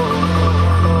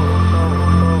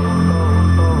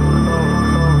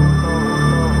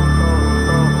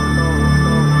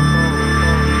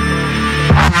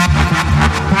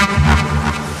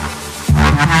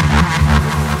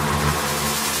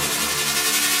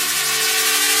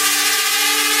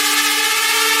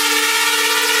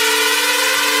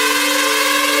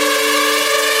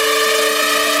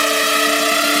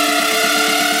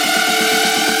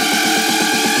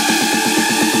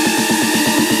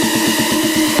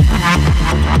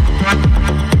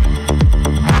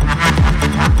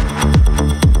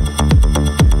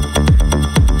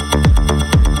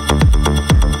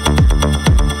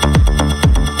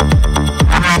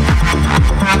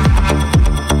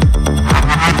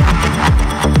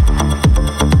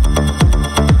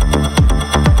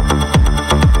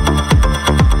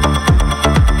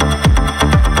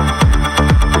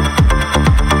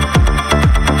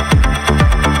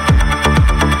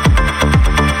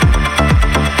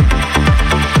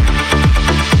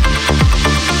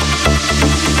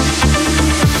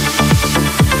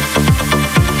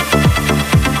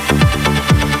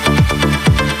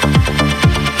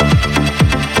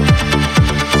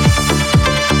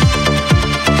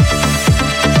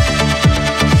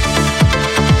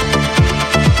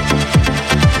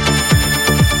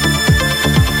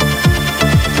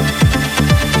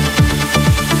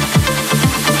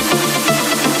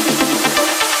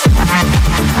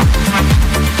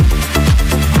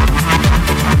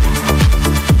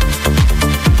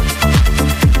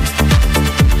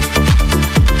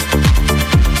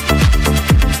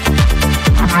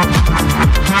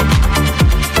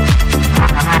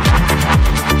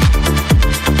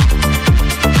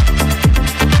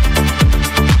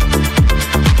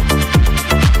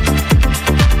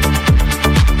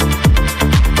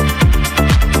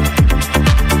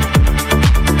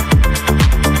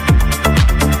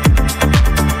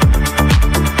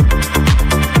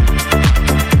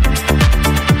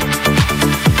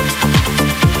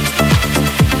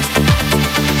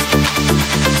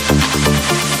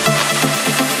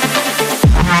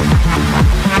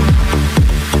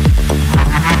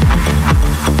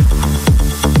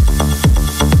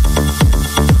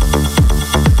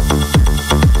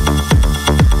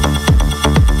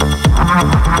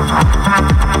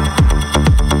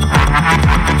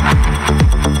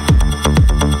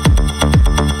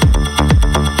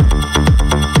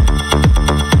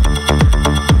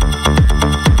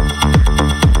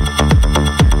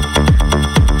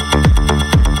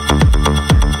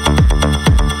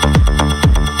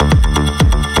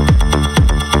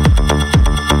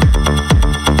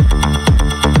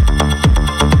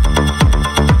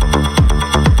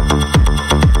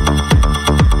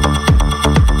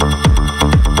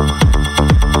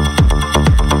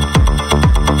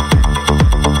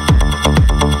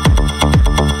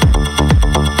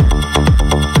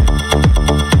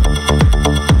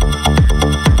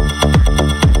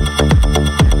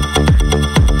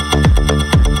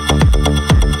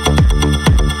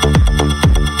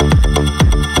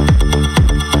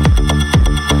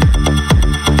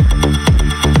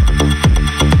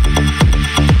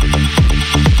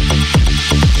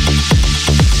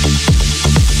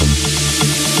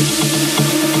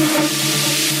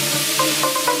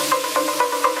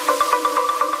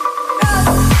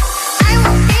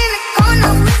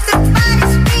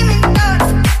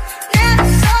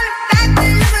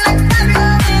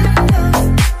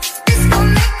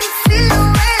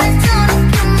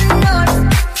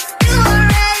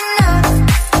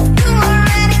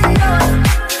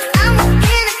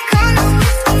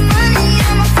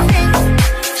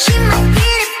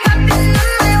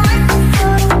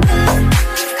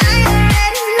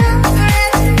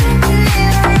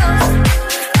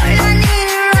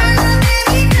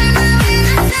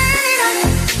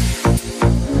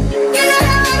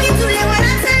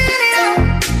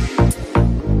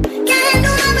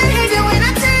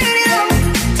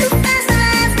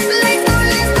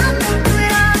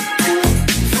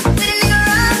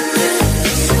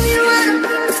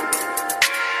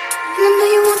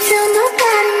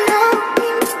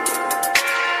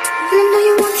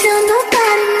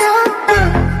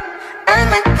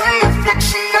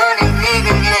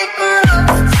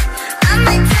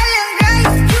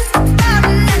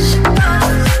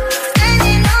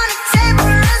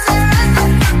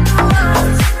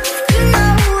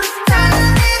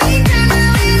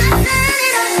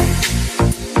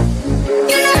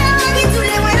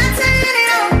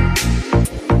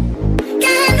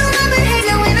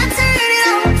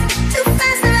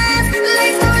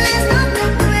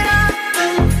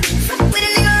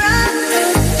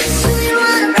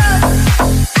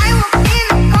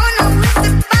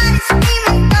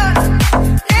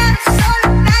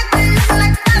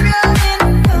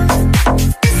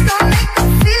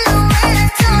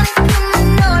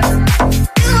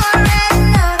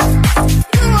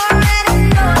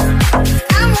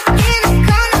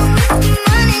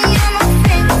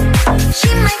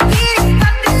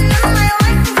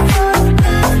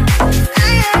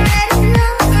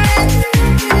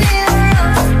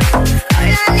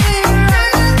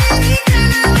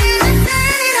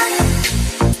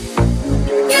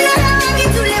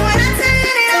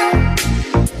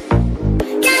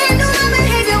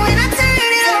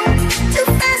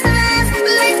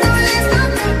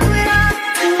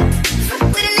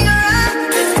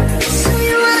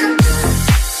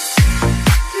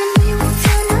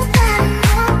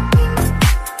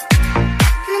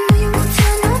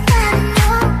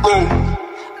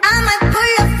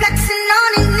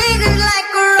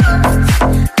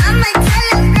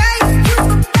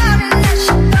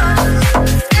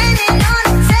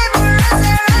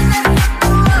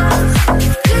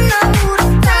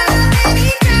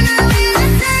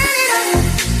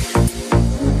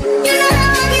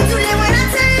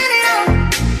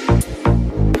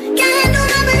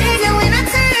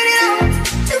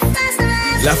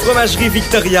 La fromagerie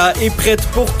Victoria est prête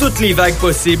pour toutes les vagues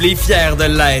possibles et fière de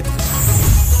l'être.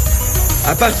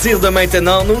 À partir de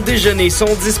maintenant, nos déjeuners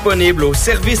sont disponibles au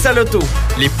service à l'auto.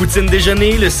 Les poutines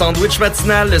déjeuner, le sandwich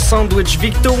matinal, le sandwich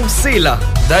Victo, c'est là.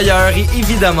 D'ailleurs, et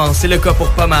évidemment, c'est le cas pour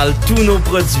pas mal tous nos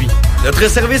produits. Notre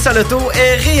service à l'auto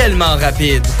est réellement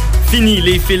rapide. Fini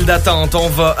les files d'attente, on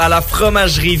va à la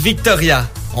fromagerie Victoria.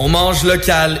 On mange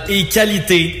local et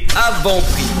qualité à bon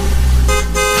prix.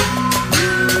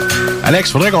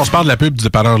 Alex, faudrait qu'on se parle de la pub du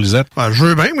dépanneur Lisette. Je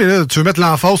veux bien, mais là, tu veux mettre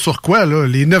l'emphase sur quoi, là?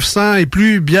 Les 900 et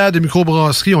plus bières de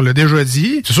microbrasserie, on l'a déjà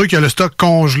dit. C'est sûr qu'il y a le stock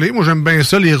congelé. Moi, j'aime bien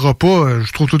ça, les repas.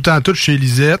 Je trouve tout le temps tout chez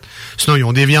Lisette. Sinon, ils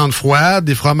ont des viandes froides,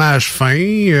 des fromages fins,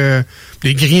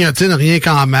 des grignotines rien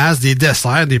qu'en masse, des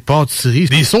desserts, des pâtisseries,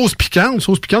 des sauces piquantes,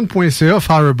 saucepiquante.ca,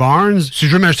 Firebarns. Si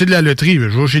je veux m'acheter de la loterie,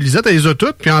 je vais chez Lisette, elle les a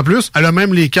toutes. Puis en plus, elle a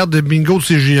même les cartes de bingo de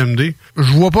CJMD.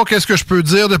 Je vois pas qu'est-ce que je peux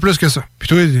dire de plus que ça. Puis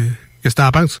toi, qu'est-ce que t'en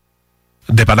penses?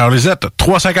 Dépanneur Lisette,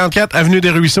 354 Avenue des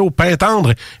Ruisseaux,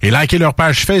 Pintendre, et likez leur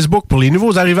page Facebook pour les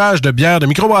nouveaux arrivages de bières de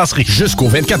microbrasserie. Jusqu'au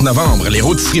 24 novembre, les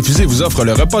Rôtisseries Fusées vous offrent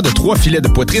le repas de 3 filets de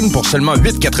poitrine pour seulement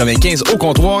 8,95 au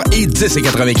comptoir et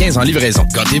 10,95 en livraison.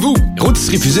 Gâtez-vous!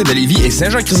 Rôtisseries Fusées de Lévis et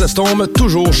Saint-Jean-Chrysostome,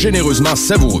 toujours généreusement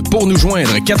savoureux. Pour nous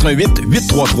joindre, 88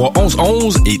 833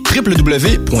 1111 et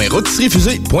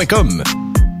www.rôtisseriesfusées.com.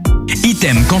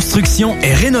 Item Construction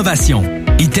et Rénovation.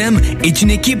 Item est une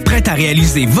équipe prête à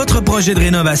réaliser votre projet de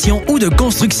rénovation ou de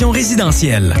construction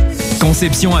résidentielle.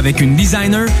 Conception avec une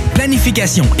designer,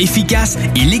 planification efficace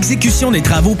et l'exécution des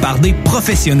travaux par des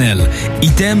professionnels.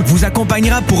 Item vous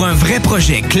accompagnera pour un vrai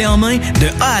projet clé en main de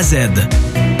A à Z.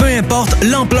 Peu importe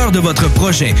l'ampleur de votre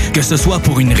projet, que ce soit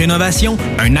pour une rénovation,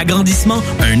 un agrandissement,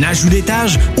 un ajout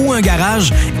d'étage ou un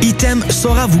garage, Item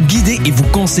saura vous guider et vous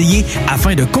conseiller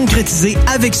afin de concrétiser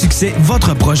avec succès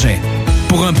votre projet.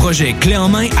 Pour un projet clé en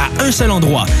main à un seul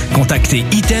endroit, contactez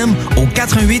Item au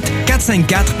 88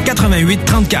 454 88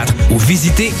 34 ou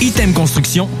visitez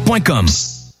itemconstruction.com.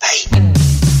 Hey!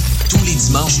 Tous les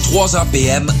dimanches, 3h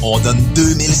PM, on donne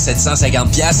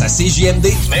 2750$ à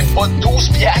CJMD. Même pas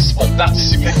 12$ pour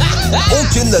participer.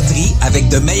 Aucune loterie avec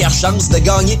de meilleures chances de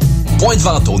gagner. Point de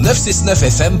vente au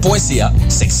 969fm.ca,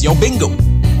 section bingo.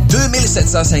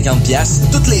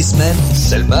 2750$ toutes les semaines,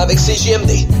 seulement avec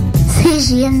CJMD.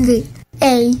 CJMD.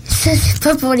 Hey, ça c'est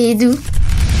pas pour les doux. Ladies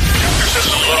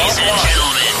and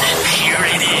gentlemen, here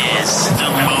it is, the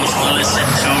most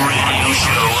listened to radio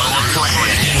show on the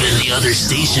planet. Even the other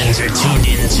stations are tuned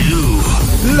in too.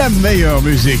 La meilleure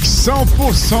musique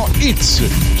 100% hits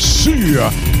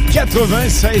sur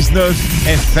 96.9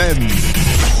 FM.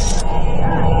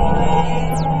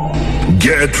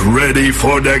 Get ready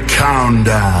for the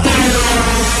countdown.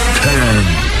 10,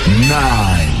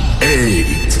 9,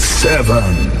 8, 7,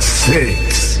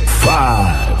 6,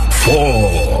 5,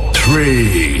 4,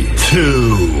 3,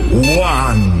 2,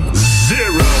 1,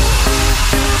 0.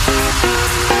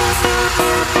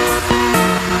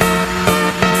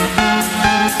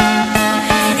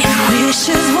 If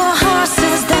wishes were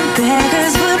horses, then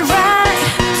beggars would ride.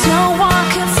 Don't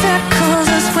walk in circles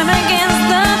or swim against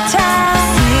the tide.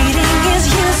 Waiting is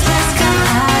useless, come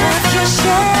out of your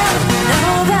shell.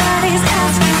 Nobody's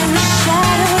asking you to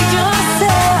shadow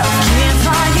yourself. Give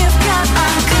all you've got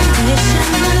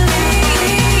unconditionally.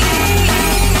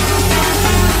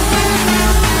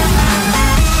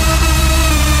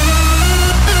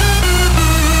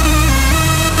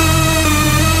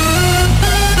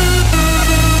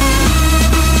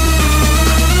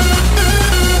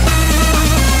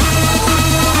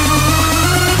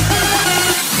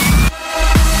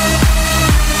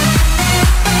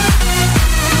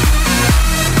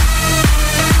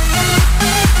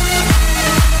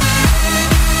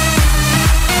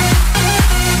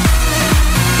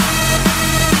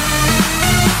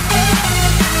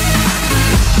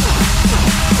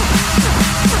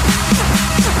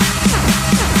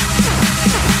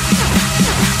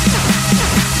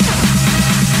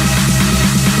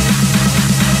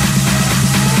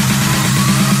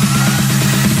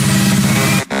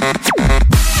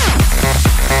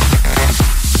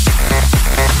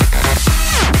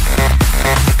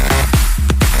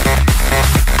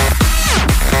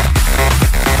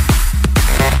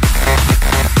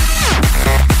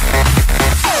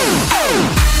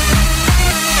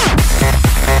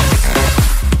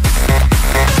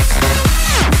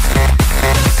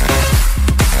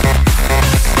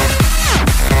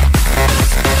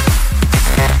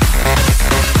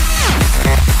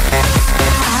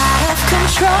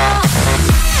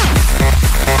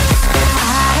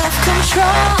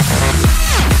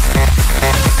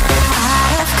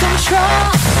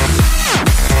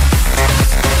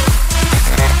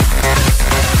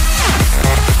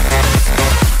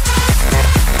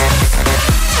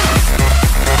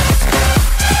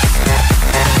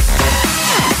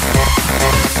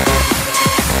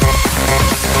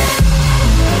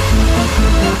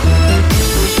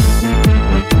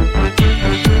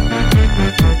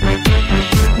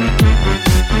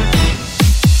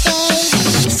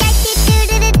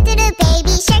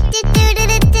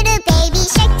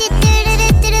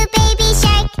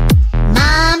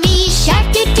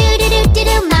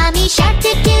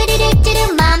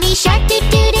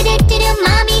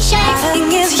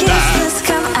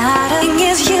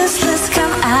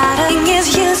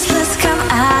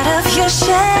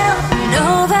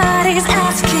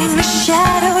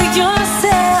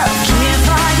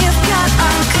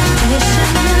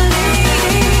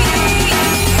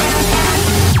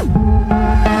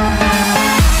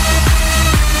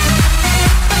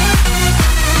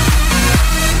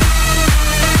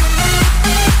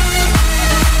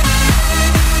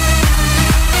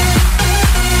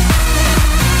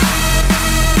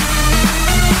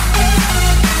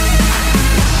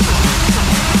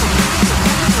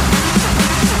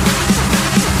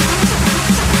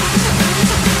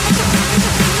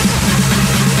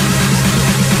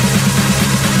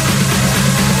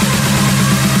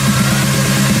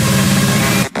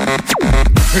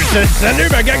 Salut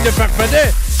ma gang de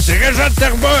Farfadets, c'est Régent de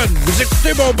Terrebonne. Vous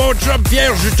écoutez mon bon chum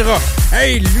Pierre Jutras.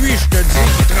 Hey, lui, je te dis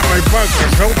qu'il travaille pas avec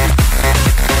quelque chose.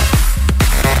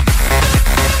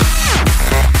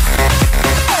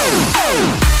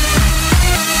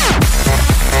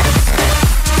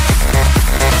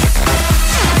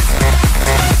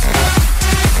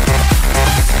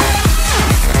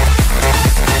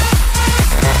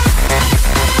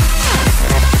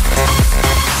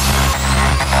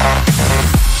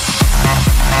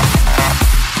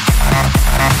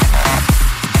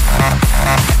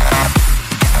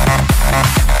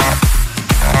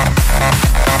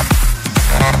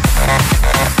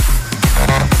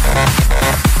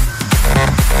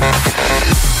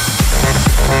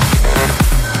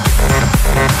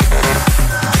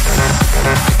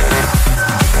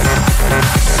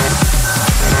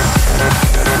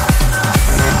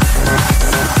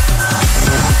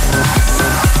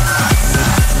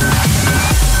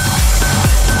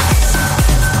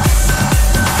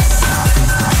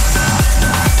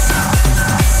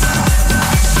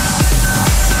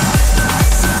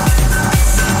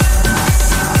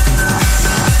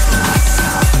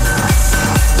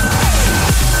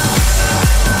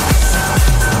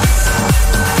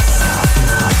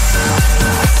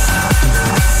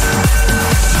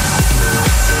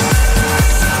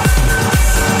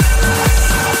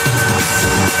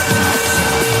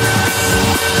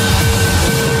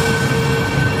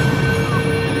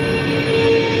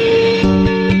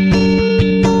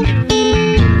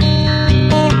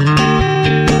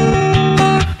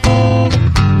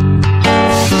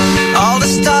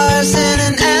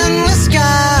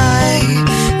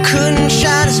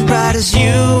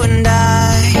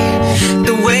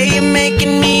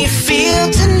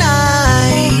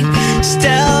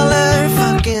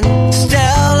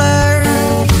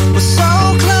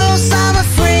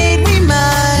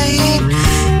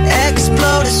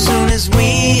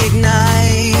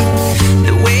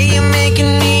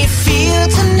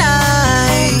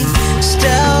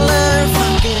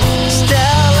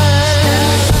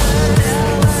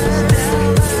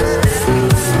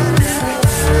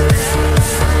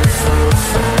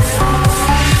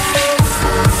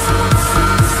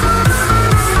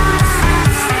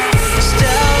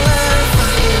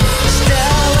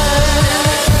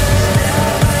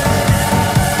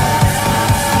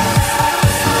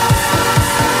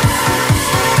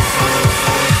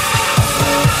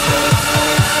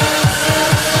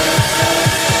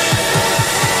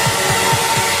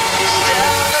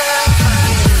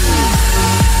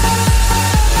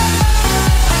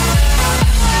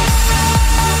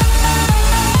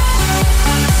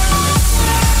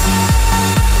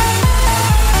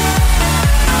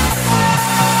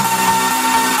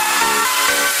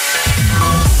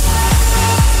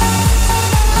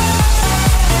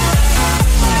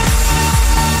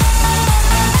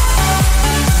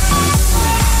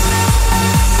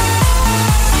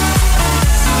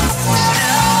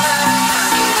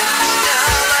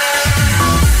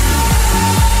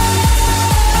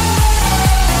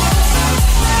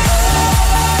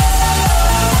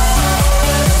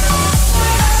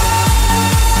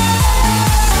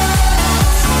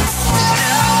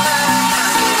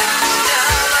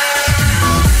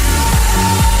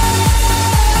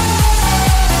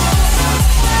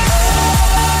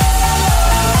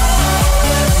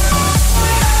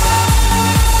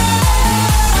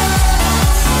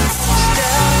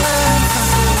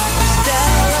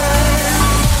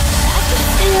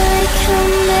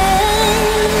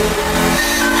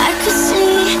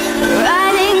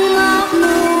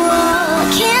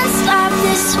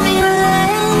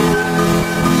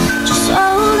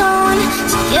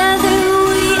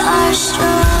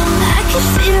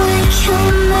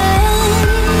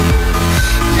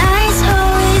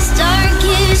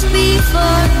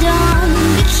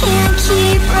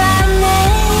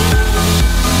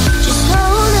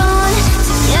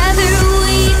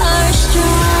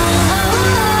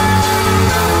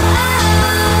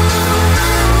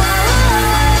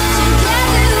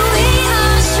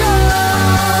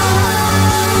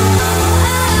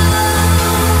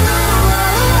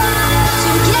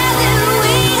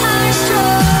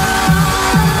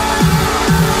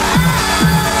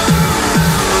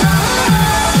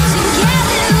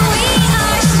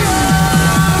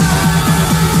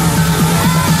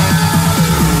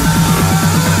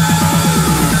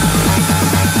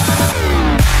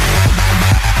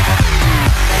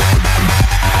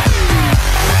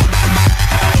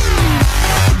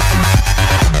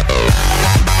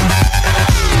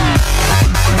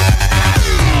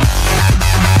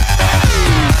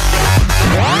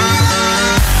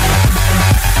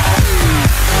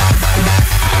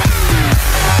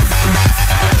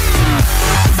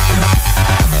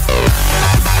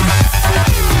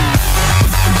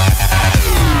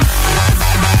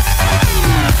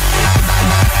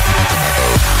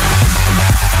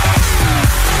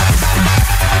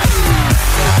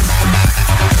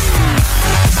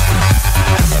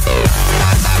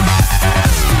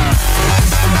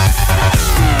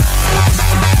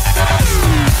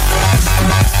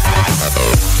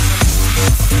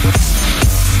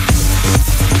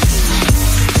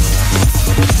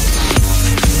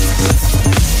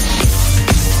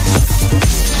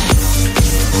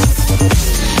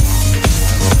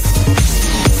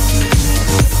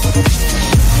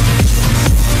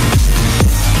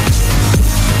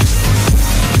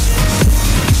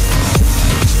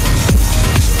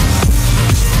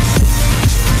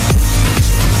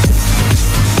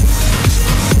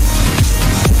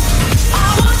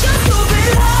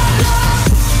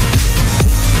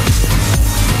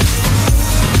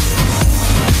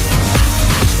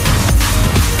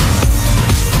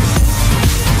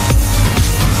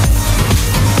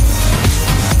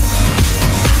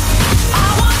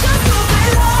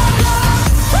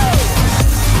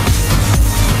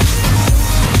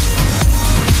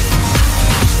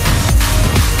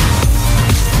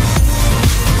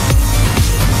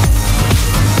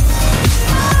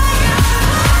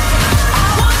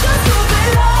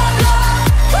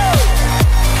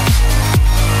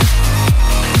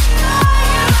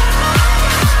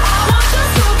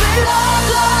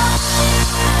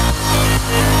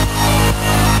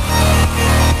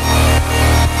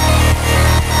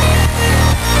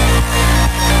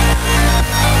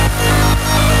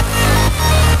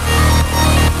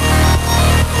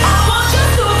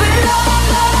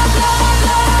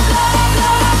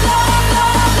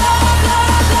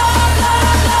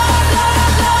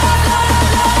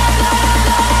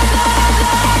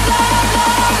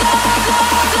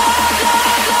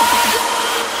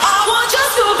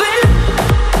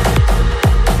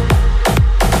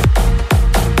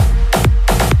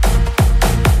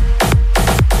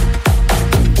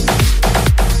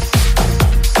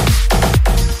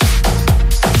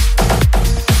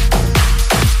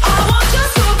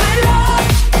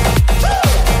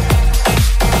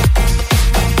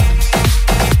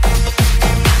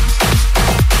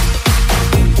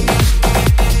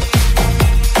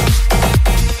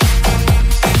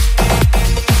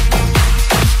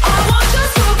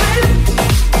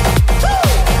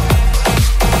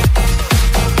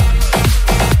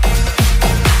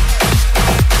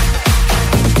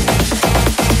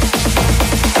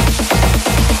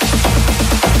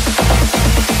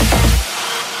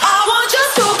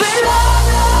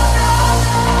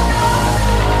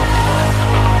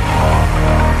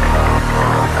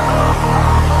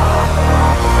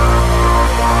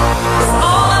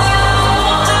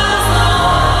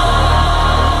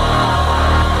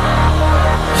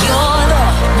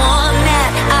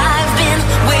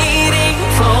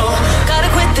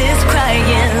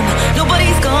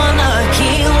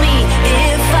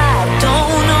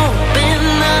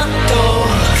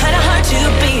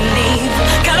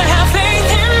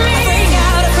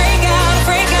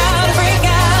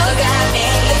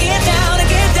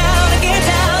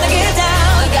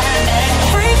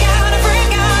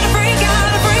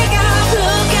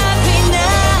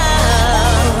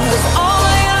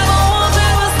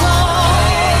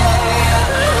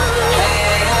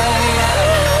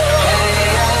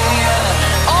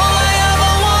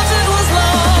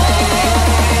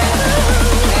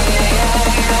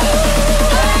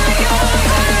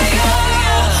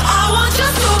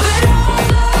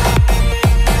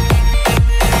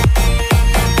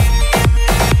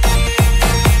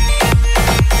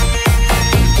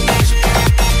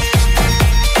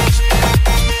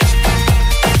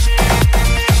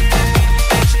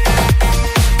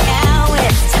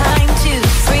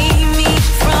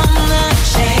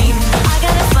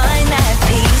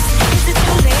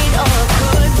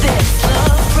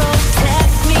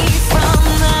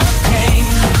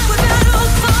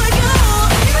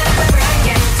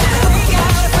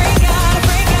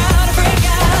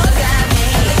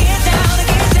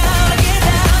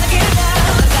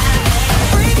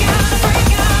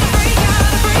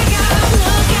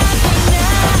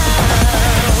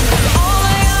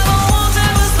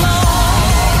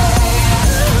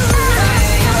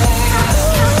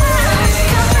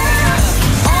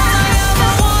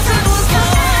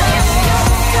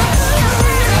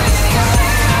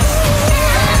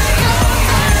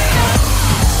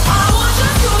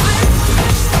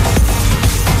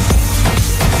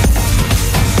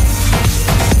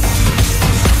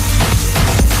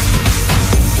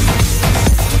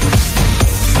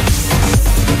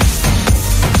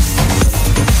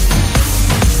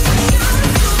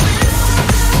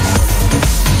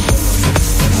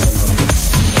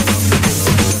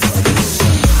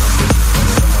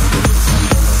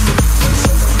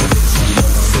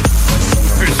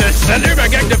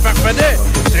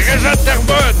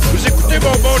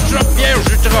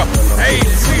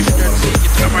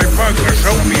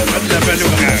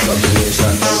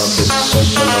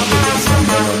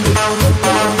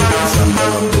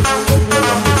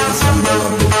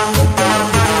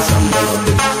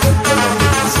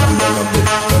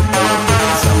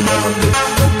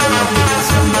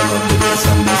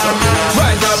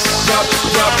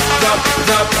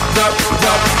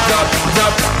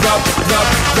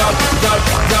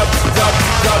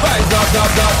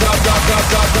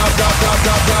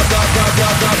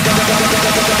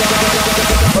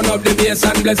 Turn up the bass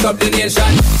and bless up the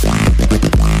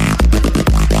nation.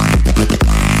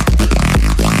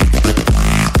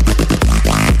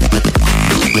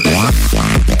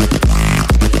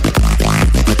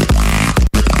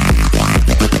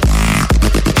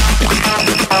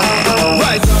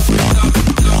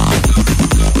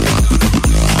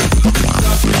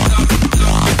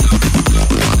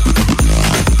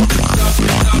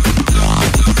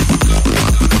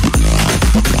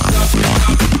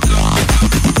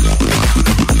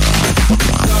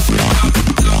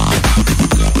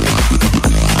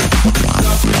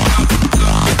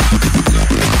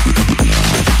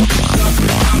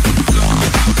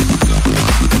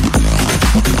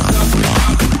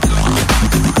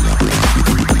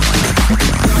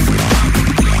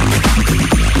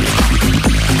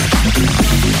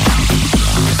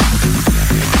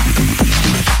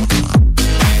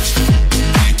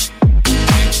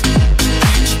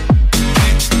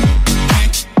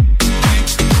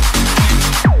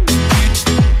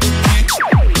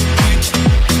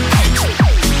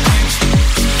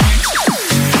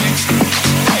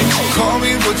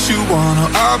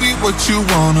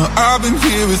 I've been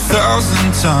here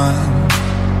 1,000 times.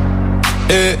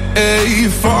 Hey, hey,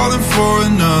 falling for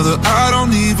another, I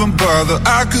don't even bother.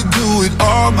 I could do it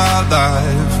all my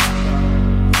life.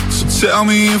 So tell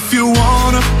me if you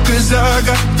wanna, cause I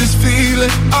got this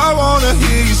feeling. I wanna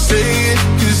hear you say it,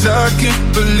 cause I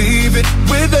can't believe it.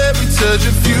 With every touch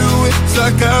of you, it's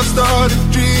like I've started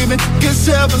dreaming. Cause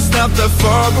heaven's not that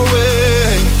far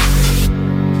away.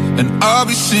 And I'll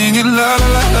be singing la la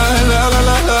la la la la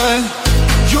la la.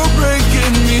 You're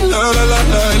breaking me, la la la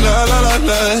la la la la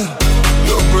la.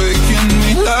 You're breaking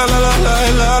me, la la la la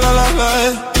la la la la.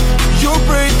 You're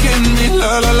breaking me,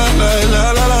 la la la la la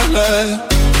la la la.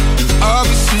 I'll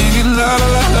be singing la la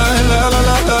la la la la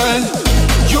la la.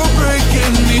 You're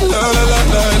breaking me, la la la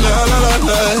la la la la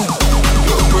la.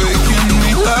 You're breaking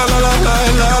me, la la la la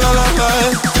la la la la.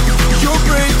 You're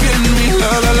breaking me,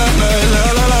 la la la la la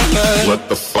la la la. Let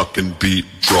the fucking beat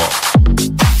drop.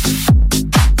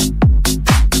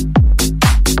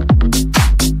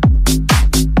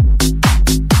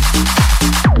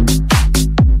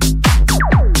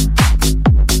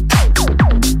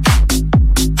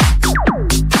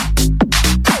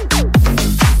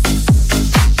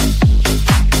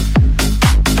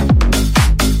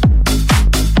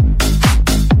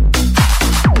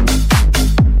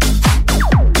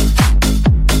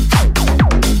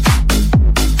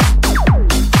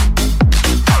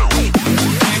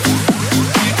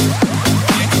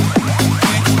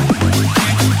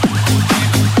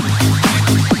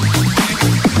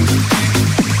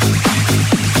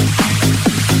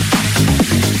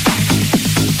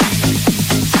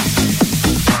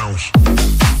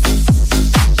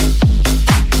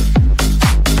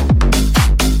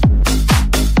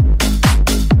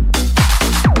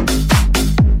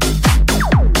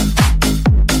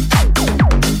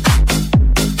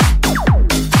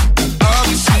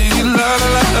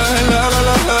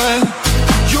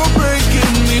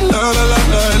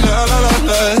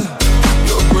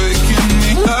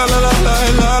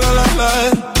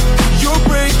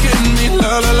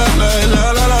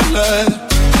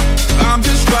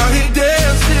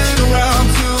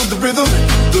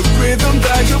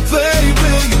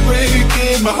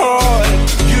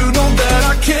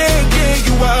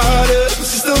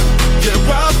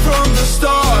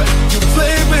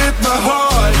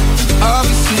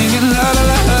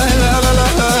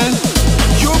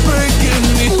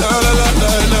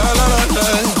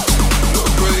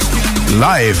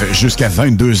 Live jusqu'à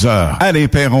 22h. Alain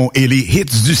Perron et les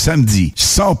hits du samedi.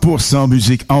 100%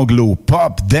 musique anglo,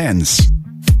 pop, dance.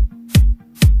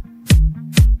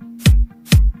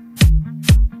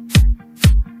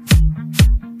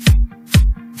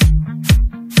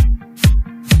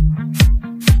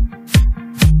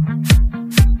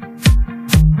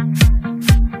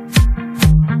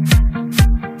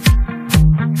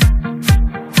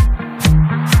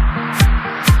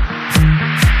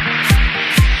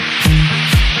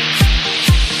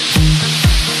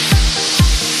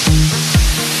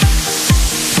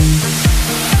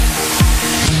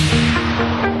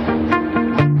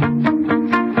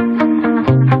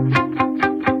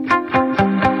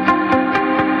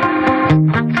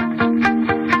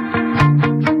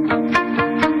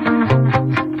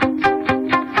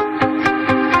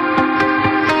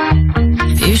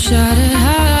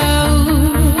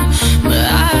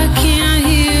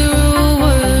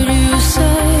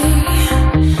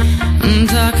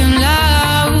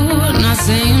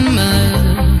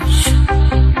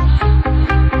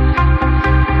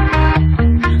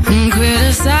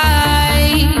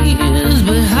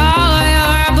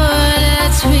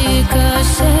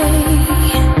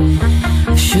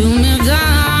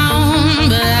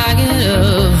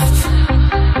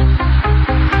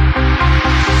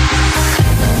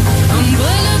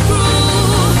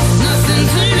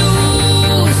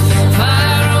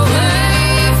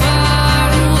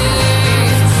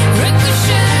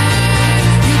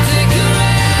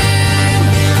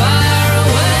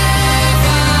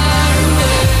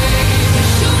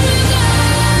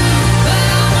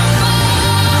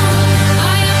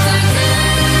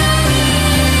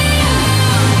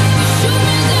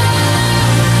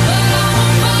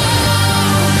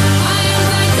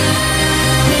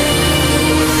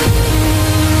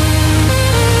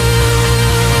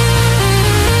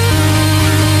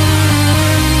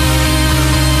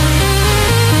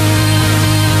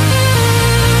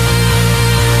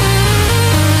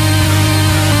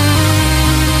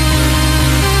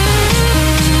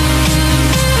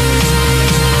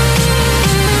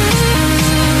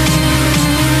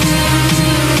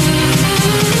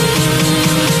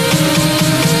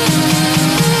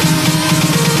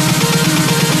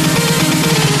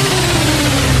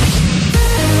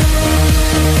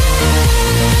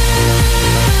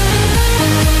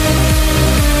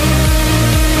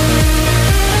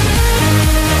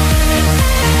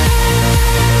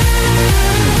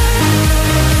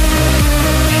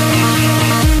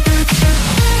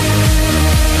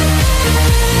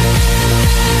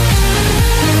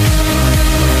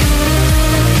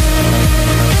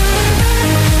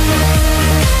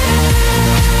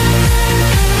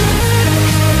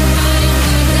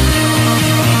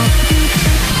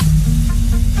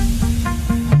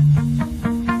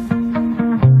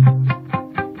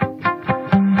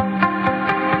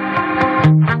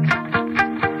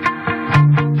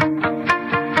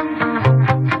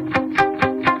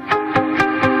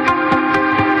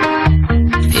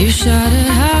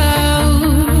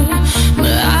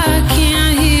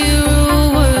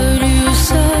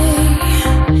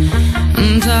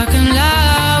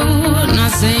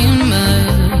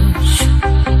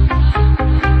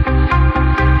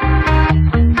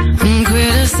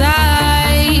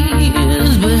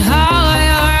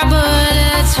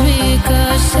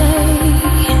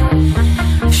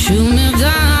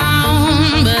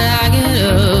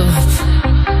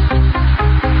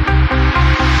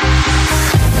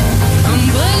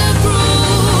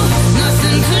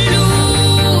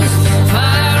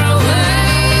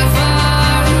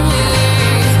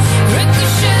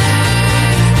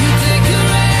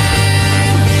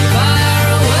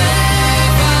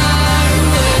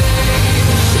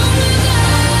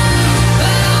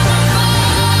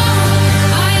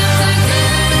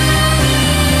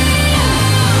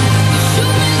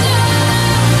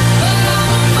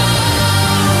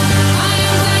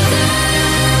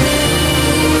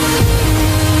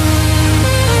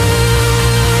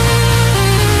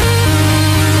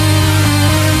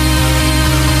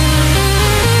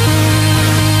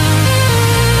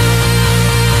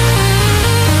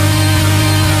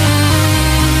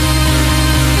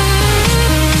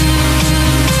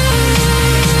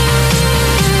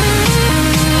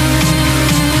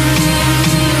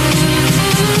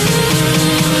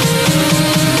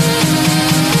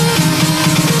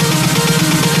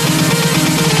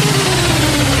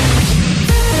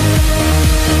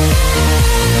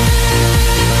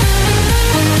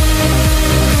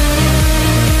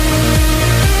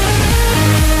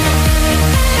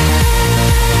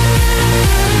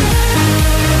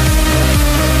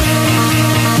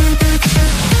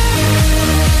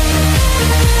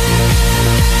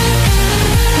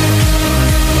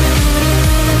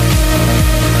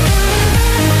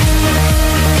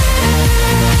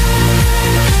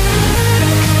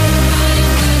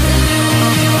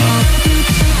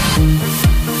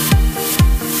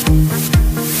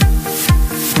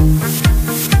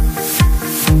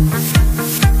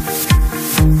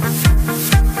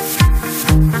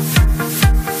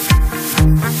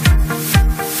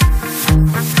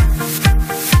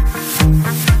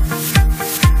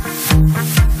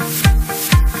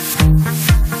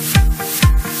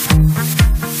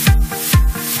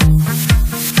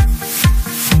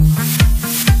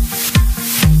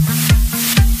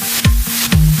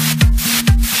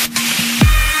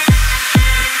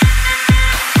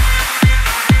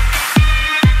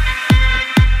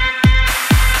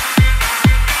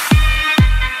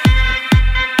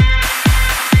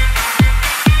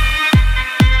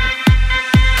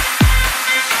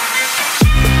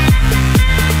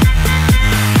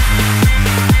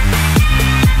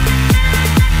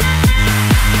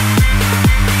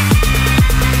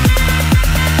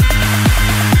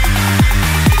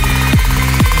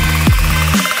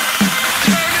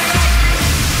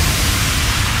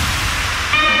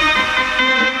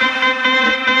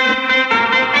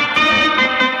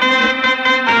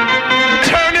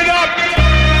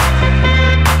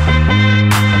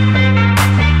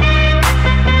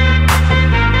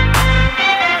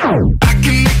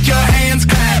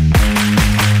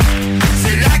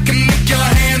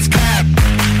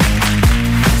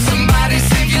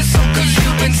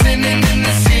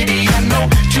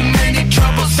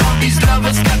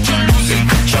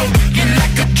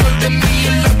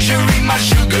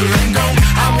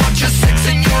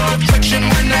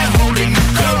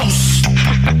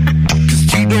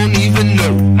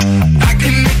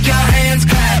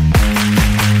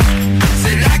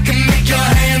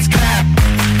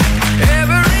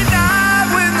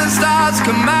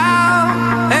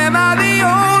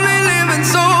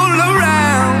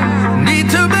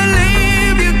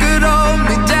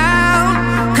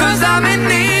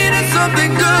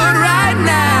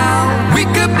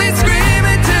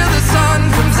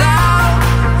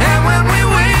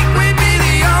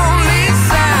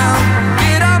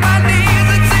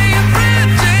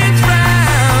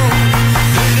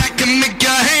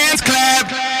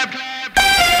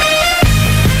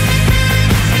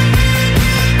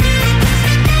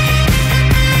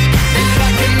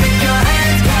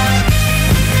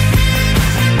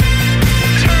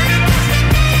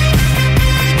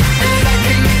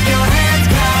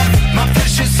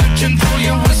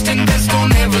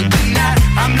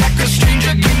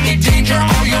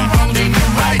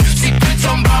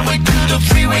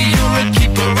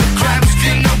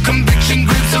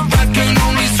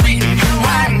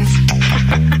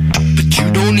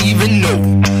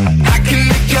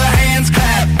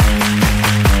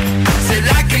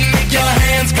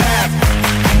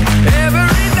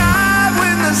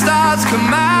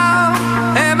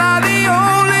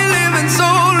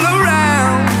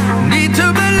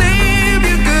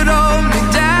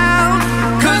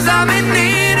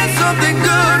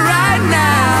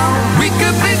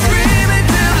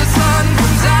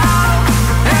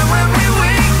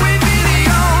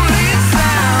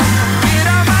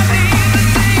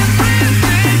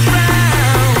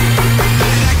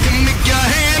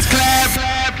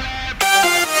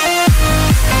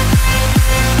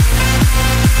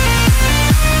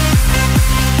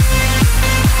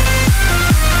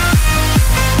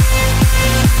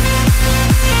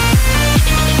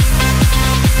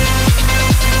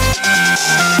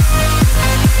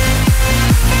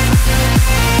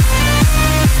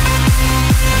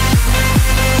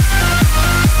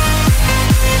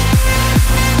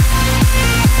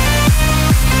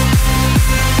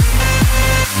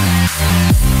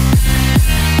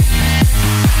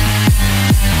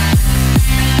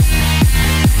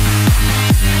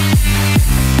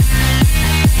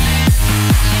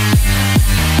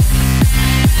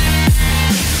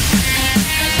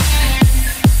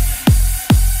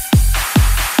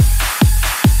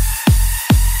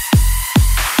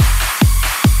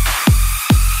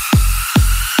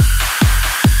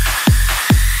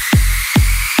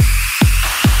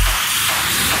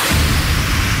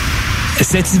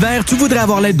 Cet hiver, tu voudrais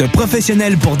avoir l'aide de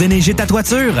professionnels pour déneiger ta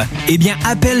toiture? Eh bien,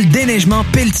 appelle Déneigement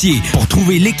Pelletier pour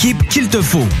trouver l'équipe qu'il te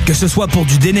faut. Que ce soit pour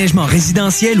du déneigement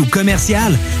résidentiel ou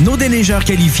commercial, nos déneigeurs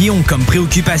qualifiés ont comme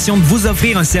préoccupation de vous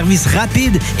offrir un service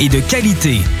rapide et de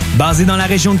qualité. Basé dans la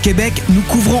région de Québec, nous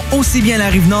couvrons aussi bien la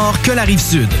Rive-Nord que la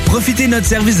Rive-Sud. Profitez de notre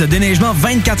service de déneigement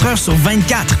 24 heures sur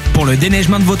 24 pour le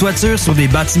déneigement de vos toitures sur des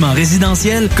bâtiments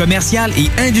résidentiels, commerciaux et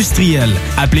industriels.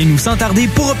 Appelez-nous sans tarder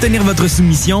pour obtenir votre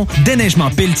soumission.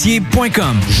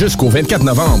 Déneigementpelletier.com. Jusqu'au 24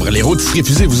 novembre, les Rôtisseries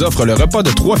Fusées vous offrent le repas de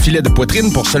 3 filets de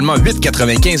poitrine pour seulement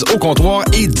 8,95 au comptoir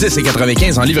et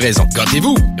 10,95 en livraison.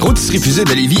 Gâtez-vous! Rôtisseries Fusées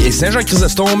de Lévis et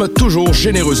Saint-Jean-Chrysostome, toujours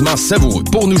généreusement savoureux.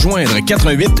 Pour nous joindre,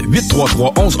 88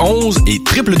 833 1111 et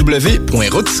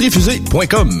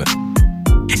www.rôtisseriesfusées.com.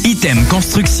 Item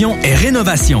Construction et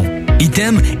Rénovation.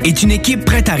 Item est une équipe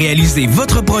prête à réaliser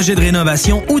votre projet de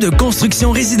rénovation ou de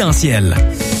construction résidentielle.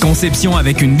 Conception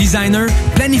avec une designer,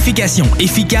 planification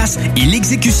efficace et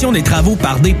l'exécution des travaux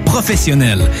par des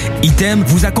professionnels. Item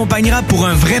vous accompagnera pour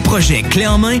un vrai projet clé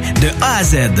en main de A à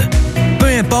Z. Peu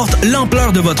importe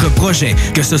l'ampleur de votre projet,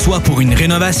 que ce soit pour une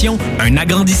rénovation, un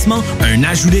agrandissement, un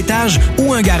ajout d'étage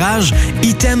ou un garage,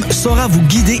 Item saura vous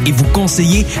guider et vous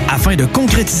conseiller afin de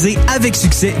concrétiser avec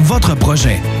succès votre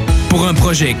projet. Pour un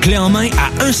projet clé en main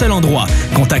à un seul endroit,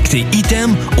 contactez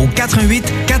Item au 88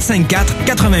 454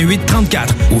 88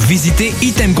 34 ou visitez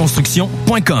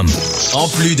itemconstruction.com. En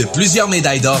plus de plusieurs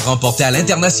médailles d'or remportées à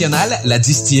l'international, la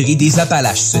distillerie des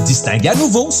Appalaches se distingue à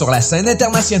nouveau sur la scène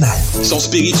internationale. Son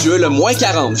spiritueux le moins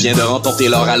 40 vient de remporter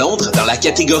l'or à Londres dans la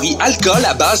catégorie alcool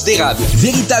à base d'érable.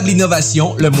 Véritable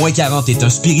innovation, le moins 40 est un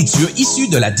spiritueux issu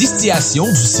de la distillation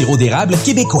du sirop d'érable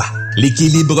québécois.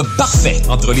 L'équilibre parfait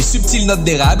entre les subtiles notes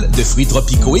d'érable, de fruits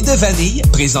tropicaux et de vanille,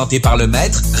 présenté par le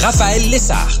maître Raphaël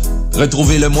Lessard.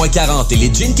 Retrouvez le moins 40 et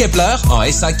les Gin Kepler en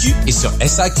SAQ et sur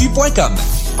SAQ.com.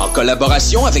 En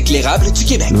collaboration avec l'érable du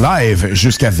Québec. Live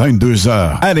jusqu'à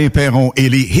 22h. Alain Perron et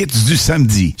les hits du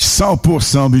samedi.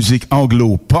 100% musique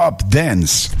anglo, pop,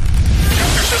 dance.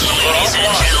 Ladies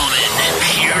and gentlemen,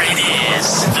 here it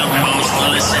is, the most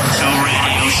listened to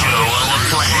radio show on the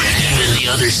planet. Even the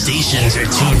other stations are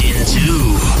tuned in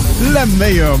too. La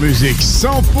meilleure musique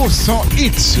 100%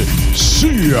 hits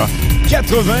sur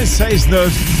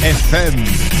 96.9 FM.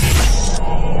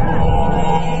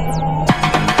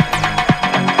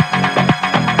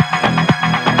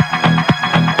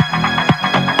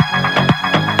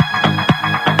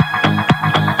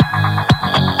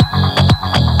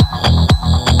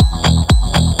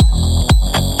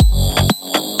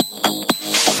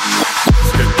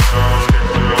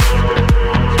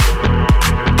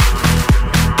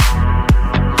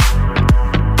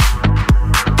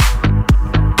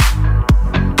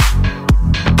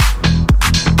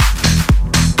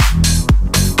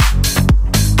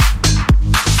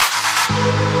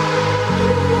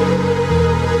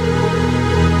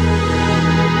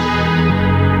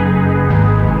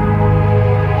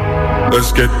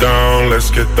 Let's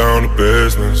get down to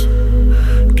business.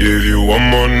 Give you one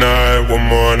more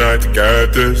night to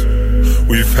get this.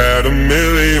 We've had a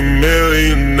million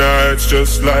nights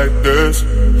just like this.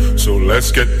 So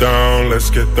let's get down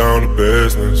to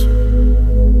business.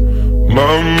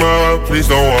 Mama, please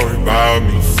don't worry about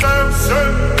me.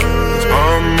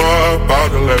 I'm about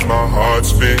to let my heart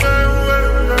speak.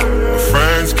 My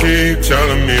friends keep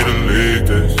telling me to leave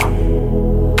this.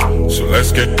 So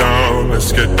let's get down to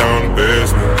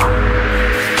business.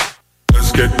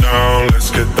 Let's get down to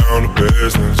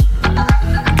business.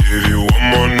 Give you one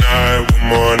more night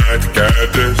to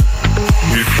get this.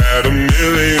 We've had a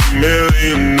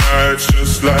million nights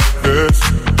just like this.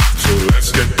 So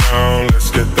let's get down to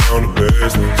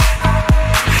business.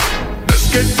 Let's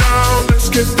get down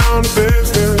to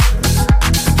business.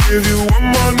 Give you one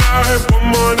more night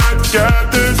to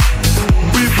get this.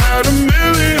 We've had a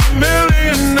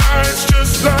million nights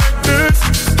just like this.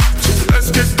 So let's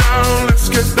get down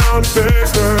to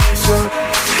business.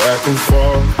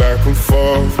 Back and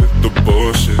forth with the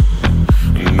bullshit.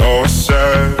 I know I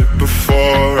said it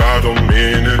before, I don't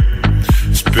mean it.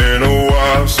 It's been a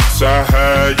while since I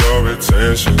had your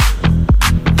attention,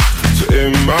 so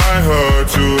it might hurt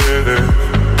to hit it.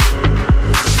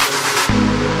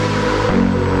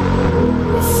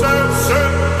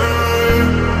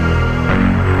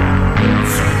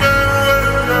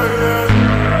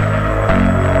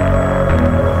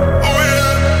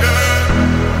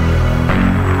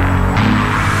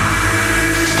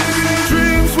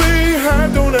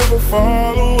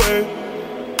 Fall away.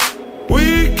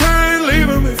 We can't leave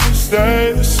them if we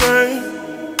stay the same.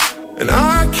 And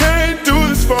I can't do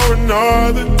this for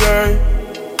another day.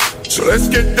 So let's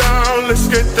get down to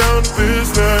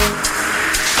business.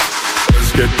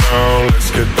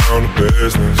 down to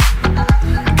business.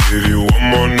 Give you one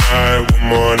more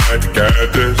night to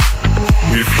get this.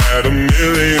 We've had a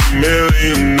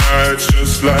million nights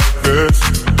just like this.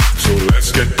 So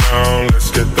let's get down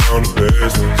to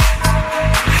business.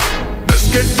 Let's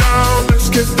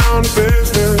get down to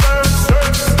business.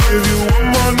 Give you one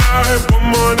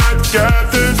more night to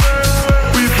get this.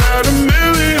 We've had a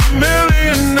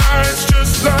million nights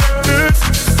just like this.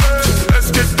 So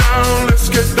let's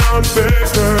get down to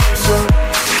business.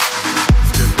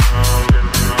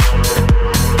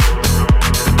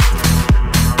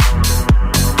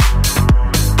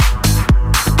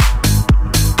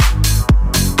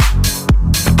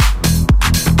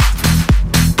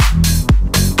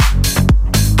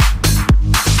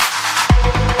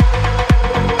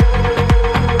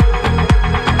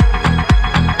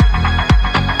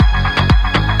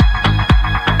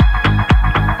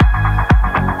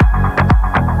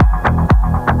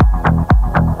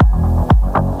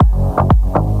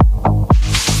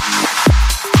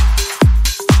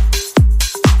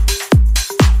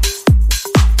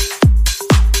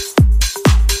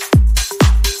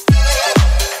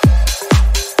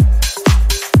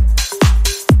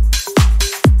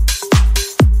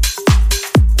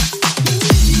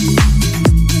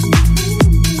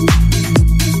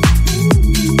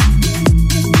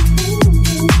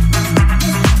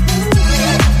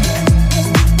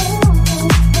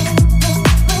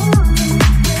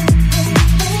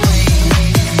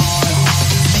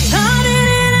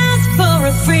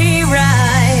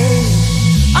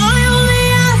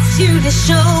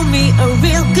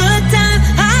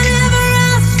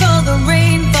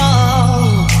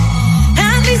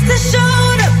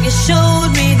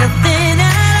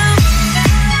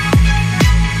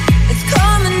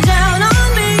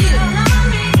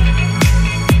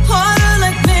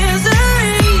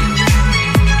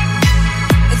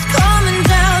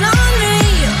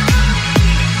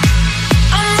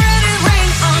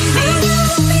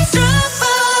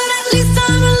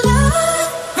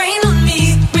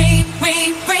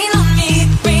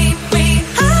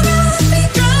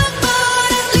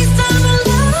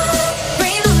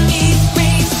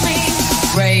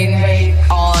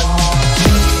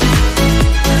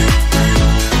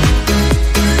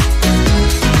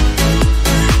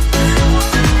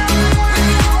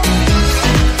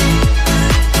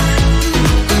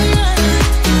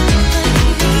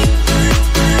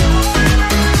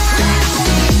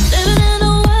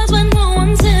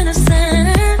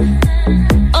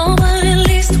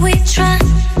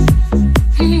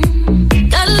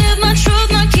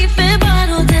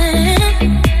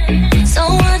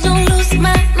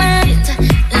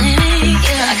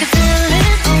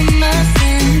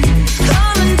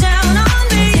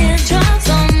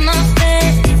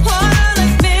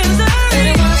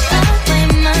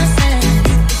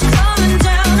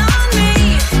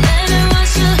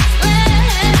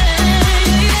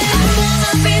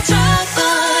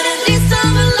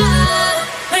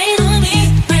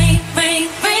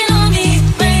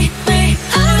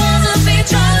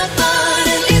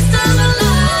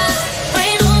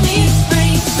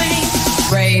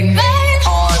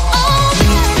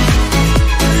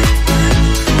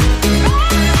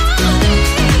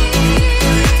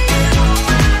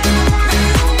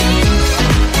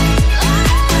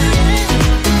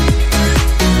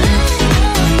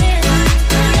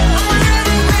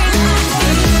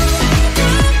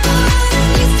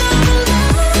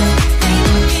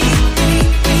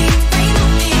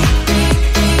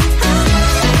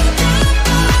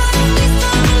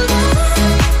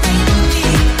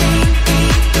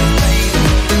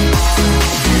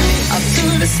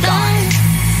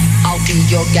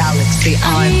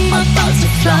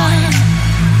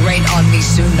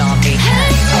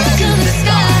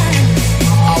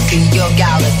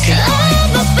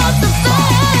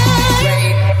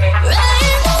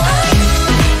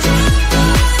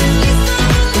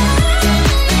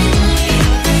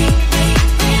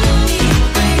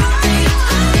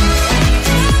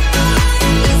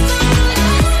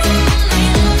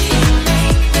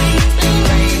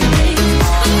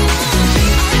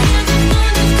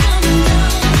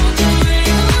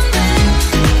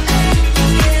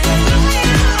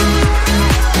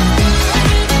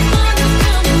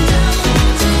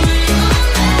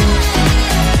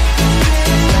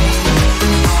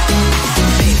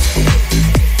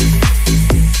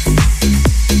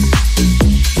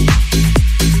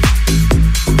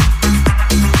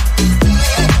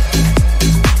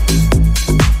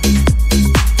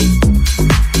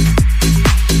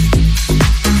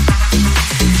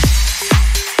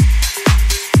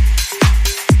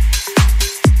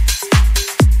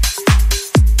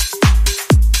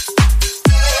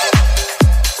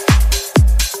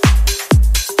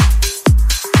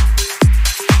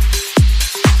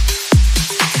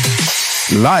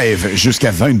 Live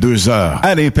jusqu'à 22h.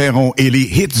 Alain Perron et les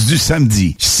hits du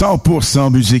samedi.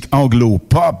 100% musique anglo,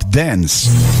 pop, dance.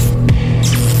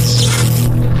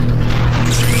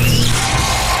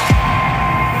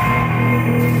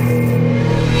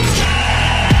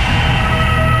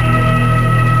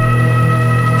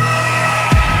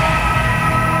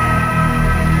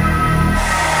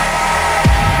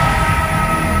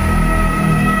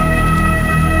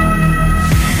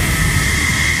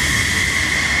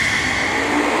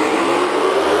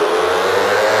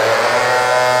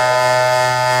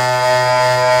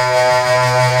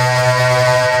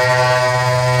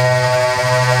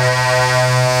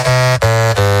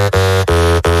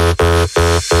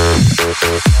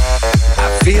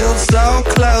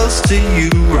 To you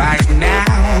right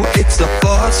now, it's a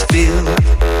force field.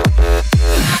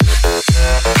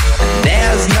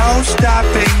 There's no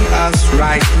stopping us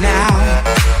right now.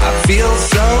 I feel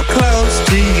so close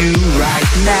to you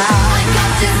right now. I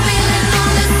got this feeling on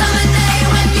the summer day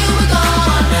when you were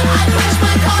gone. I crashed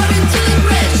my car into the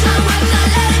bridge, I would not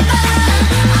let it burn.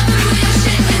 I threw your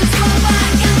shit into a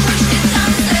bag and pushed it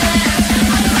downstairs.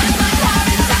 I crashed my car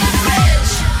into the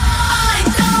bridge. I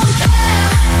don't care.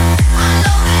 I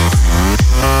love it.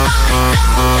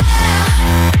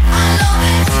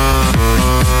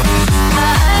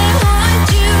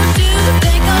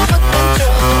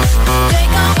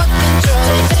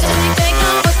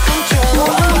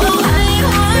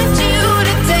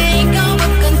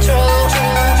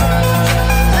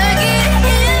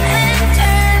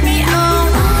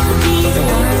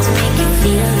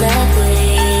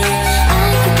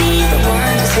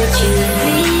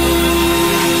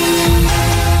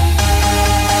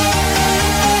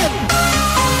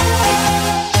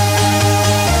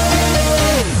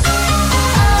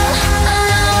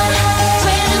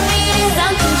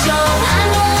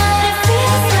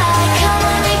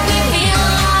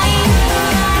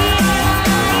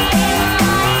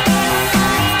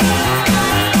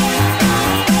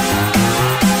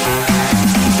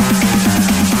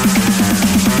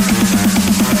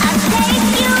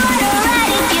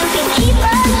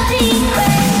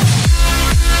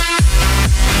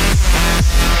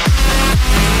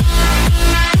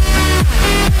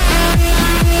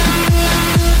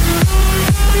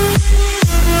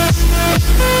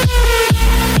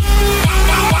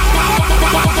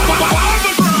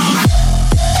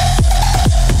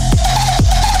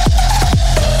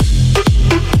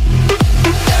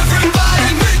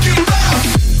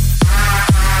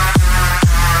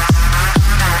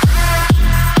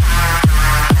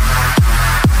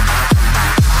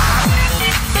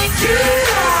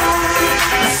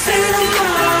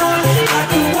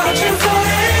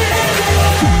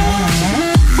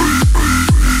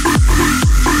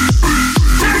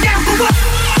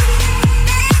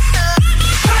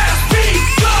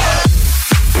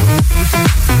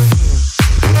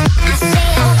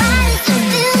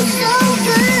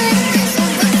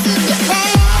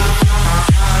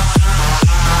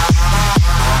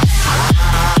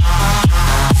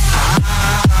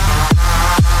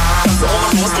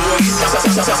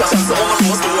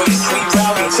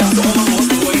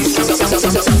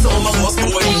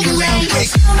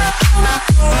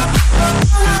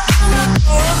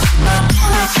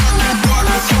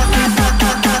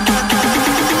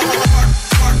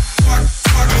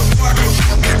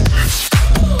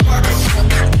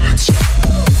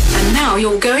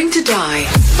 You're going to die.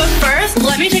 But first,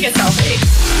 let me take a selfie.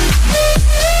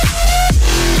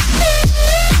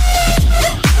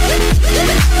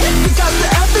 We got the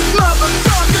epic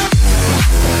motherfucker.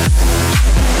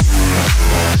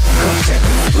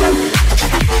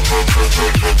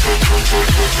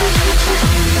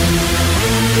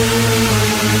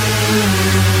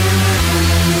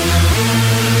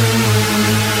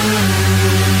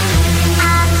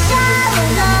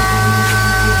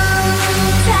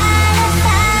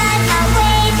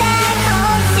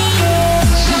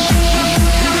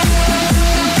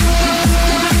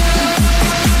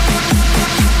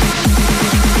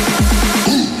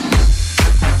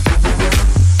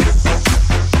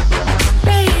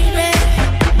 Baby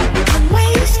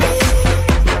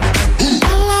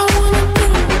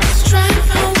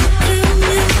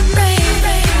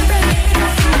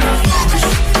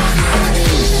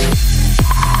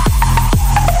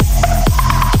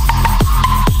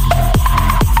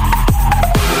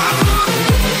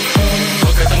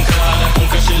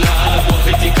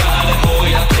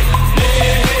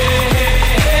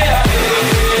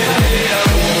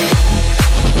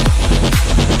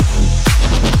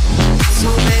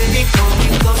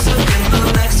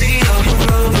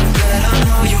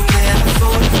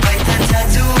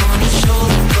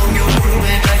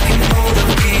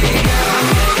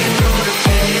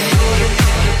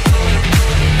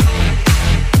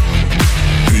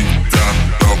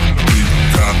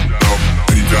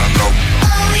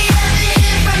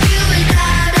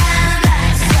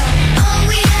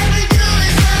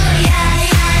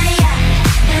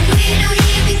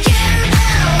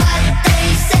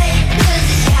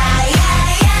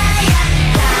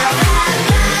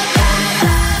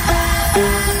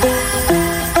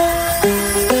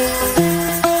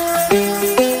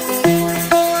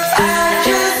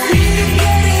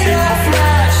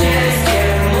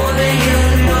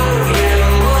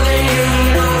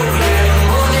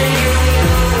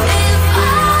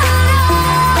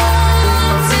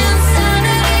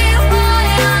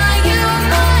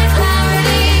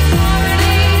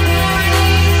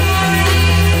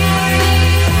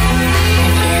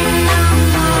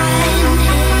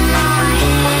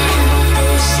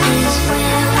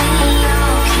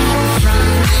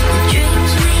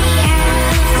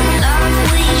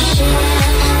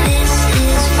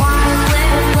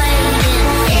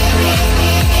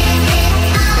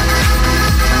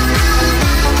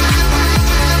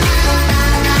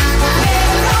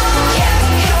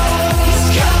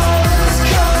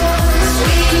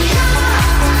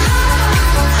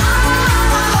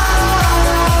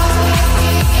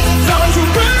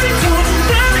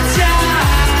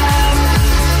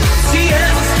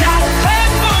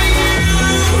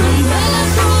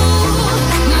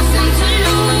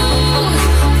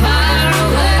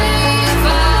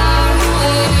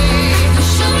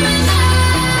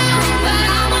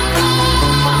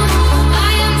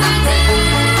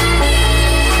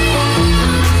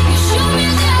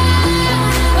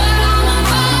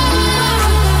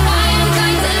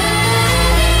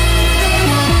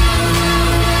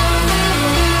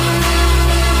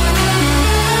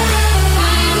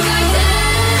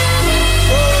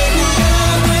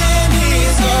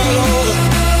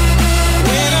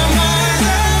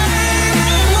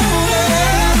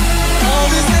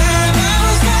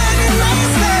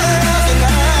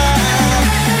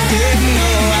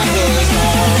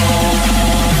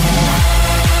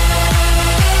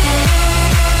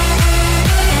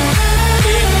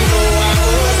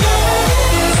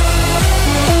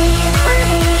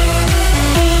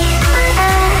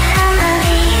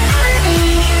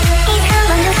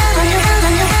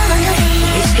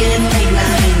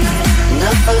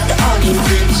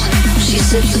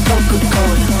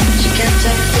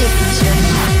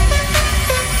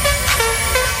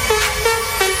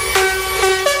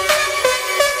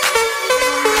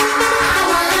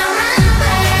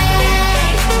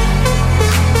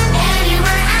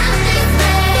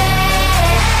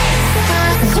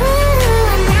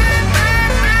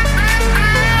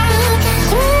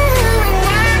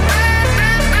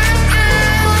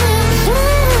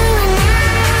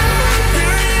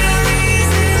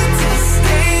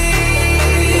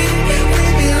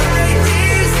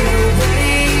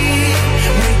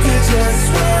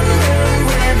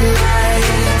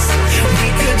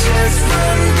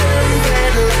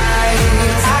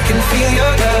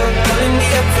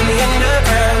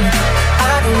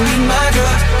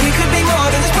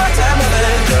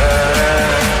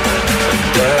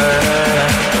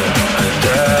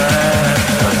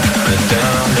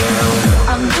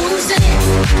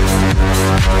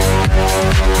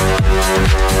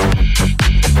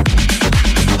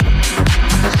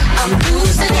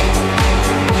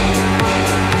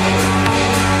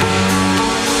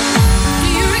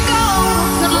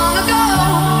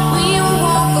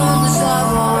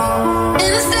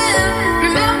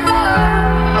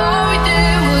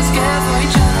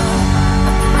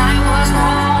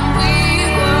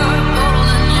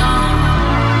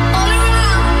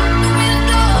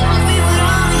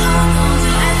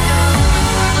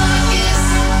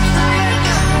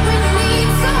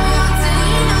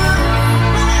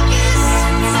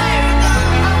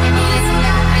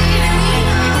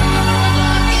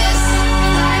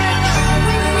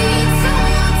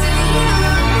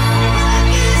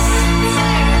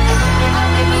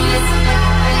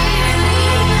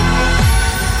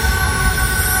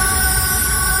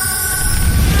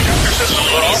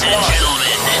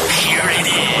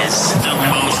is the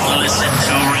most listened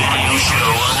to radio show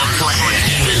on the planet.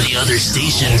 Even the other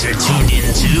stations are tuned in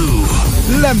too.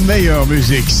 La meilleure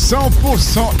musique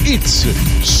 100% hits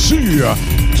sur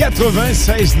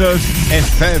 96.9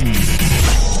 FM.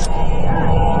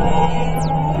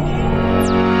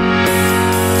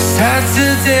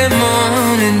 Saturday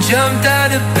morning, jumped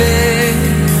out of bed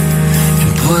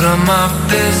and put on my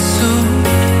best suit.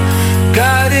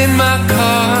 Got in my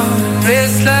car,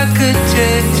 raced like a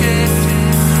jet,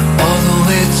 all the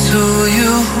way to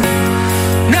you.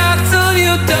 Knocked on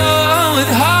your door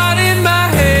with heart in my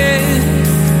head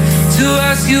to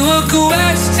ask you a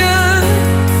question,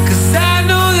 'cause I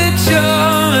know that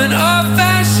you're an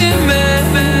old-fashioned man,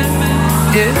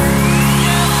 yeah.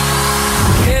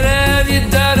 Can I have your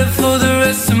daughter for the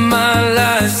rest of my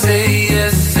life? Say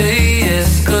yes,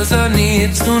 'cause I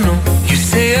need to know. You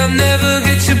say I'll never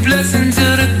get your blessing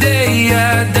till the day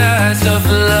I die. Tough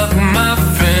luck, my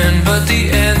friend, but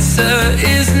the answer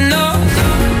is no.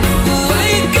 Why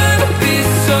you gotta be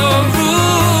so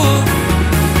rude?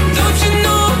 Don't you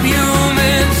know I'm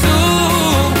human too?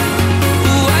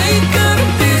 Why you gotta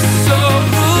be so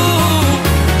rude?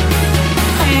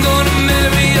 I'm gonna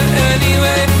marry you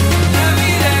anyway.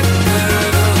 Marry that girl.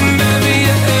 Marry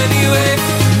you anyway.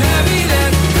 Marry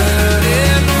that girl.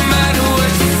 Yeah, no matter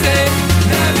what you say.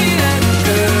 Marry that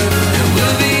girl. And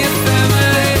we'll be a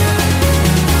family.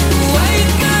 Why you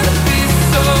gotta be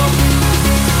so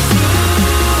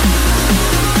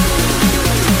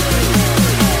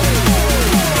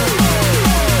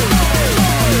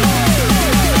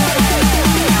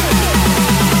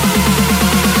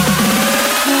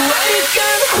Why you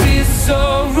gotta be so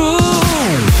rude?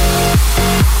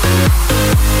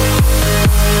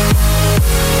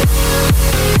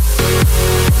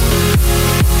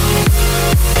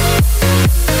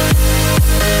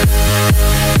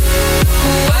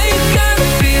 Why you gotta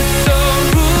be so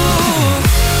rude?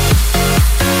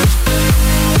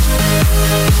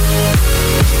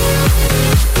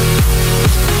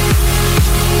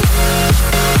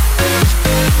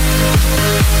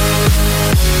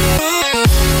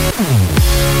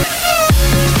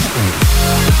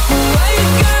 Why you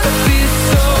gotta be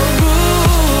so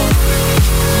rude?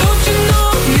 Don't you know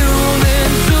I'm human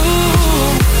too?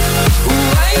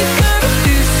 Why you gotta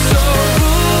be so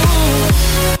rude?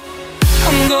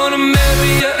 I'm gonna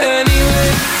marry you anyway.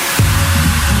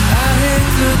 I hate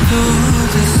to do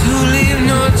this, you leave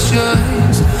no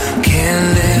choice. Can't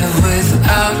live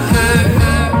without her.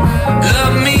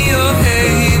 Love me or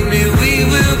hate me, we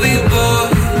will be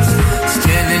boys.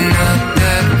 Standing at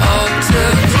that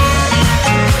altar.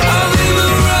 Or we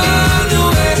will run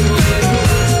away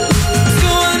to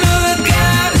another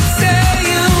guy to say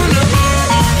you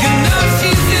know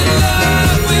she's in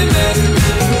love with me.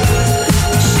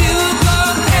 She will go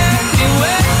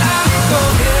anywhere I go.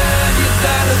 Yeah, you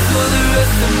got it for the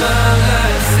rest of my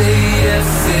life. Say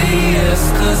yes,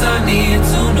 'cause I need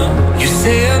to know. You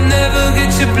say I'll never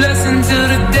get your blessing till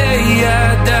the day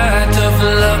I die. Tough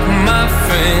luck, my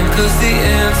friend, 'cause the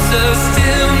answer's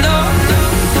still no.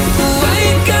 Why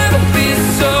you gotta be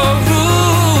so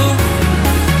rude?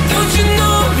 Don't you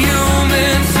know I'm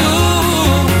human too?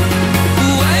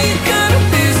 Why you gotta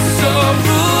be so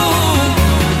rude?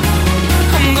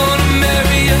 I'm gonna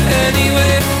marry you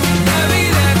anyway. Marry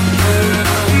that girl.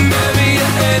 Marry you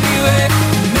anyway.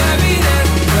 Marry that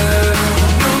girl.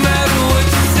 No matter what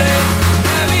you say.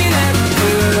 Marry that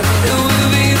girl. It will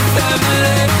be a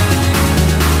family.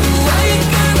 Why you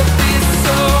gotta be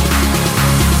so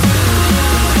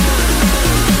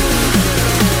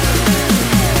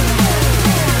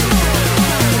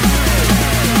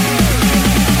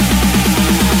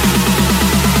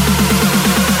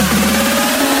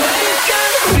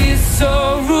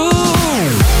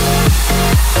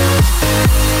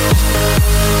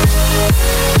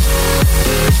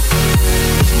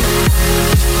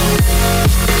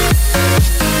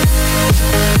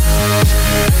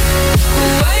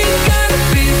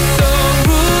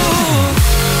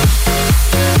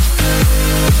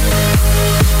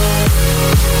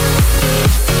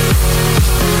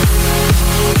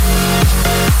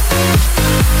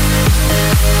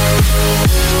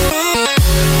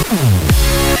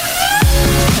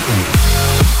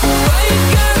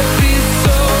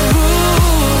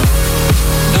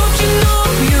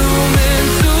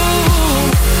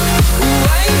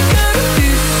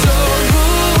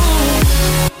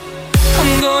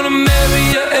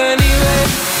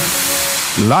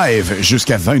Live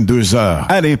jusqu'à 22h.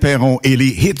 Alain Perron et les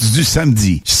hits du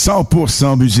samedi.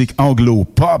 100% musique anglo,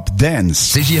 pop, dance.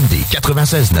 CJMD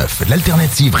 96.9,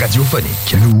 l'alternative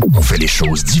radiophonique. Nous, on fait les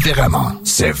choses différemment.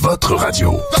 C'est votre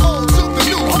radio.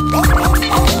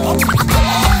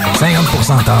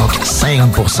 50% talk,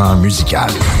 50% musical.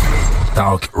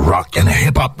 Talk, rock and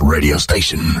hip-hop radio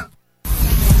station.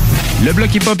 Le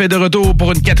Bloc Hip Hop est de retour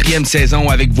pour une 4e saison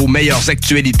avec vos meilleures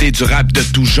actualités du rap de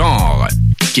tout genre.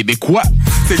 Québécois.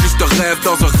 C'est juste un rêve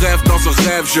dans un rêve dans un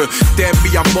rêve. Je t'aime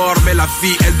mis à mort, mais la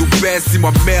vie elle nous baisse.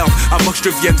 Dis-moi merde, avant que je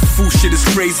devienne fou, shit is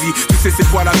crazy. Tu sais c'est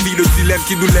quoi la vie, le dilemme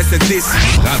qui nous laisse indécis.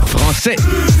 Rap français.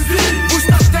 Bouge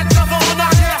ta tête d'avant en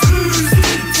arrière.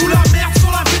 Fous la merde sur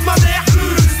la vie de ma mère.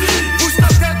 Bouge ta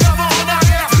tête d'avant en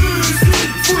arrière.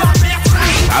 Fous la merde.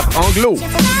 Rap anglo.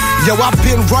 Yo, I've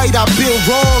been right, I've been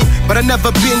wrong, but I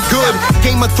never been good.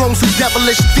 Game of Thrones do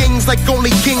devilish things like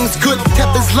only kings could.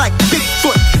 Tethers like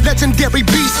Bigfoot, legendary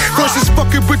beast. Versus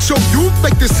fucking with your youth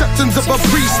like the sentence of a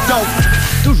priest, though.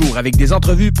 Toujours avec des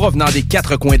entrevues provenant des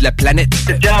 4 coins de la planète.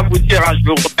 Je tiens à vous dire, je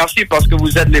vous remercie parce que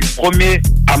vous êtes les premiers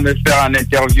à me faire un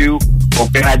interview au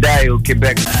Canada et au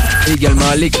Québec.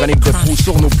 Également, les chroniques de Proust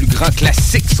sur nos plus grands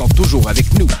classiques sont toujours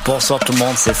avec nous. Bonsoir tout le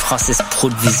monde, c'est Francis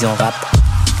Proust de Vision Rap.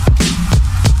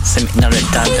 C'est maintenant le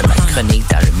temps de ma chronique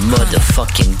dans le mode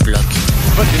fucking bloc.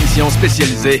 Votre émission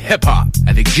spécialisée hip-hop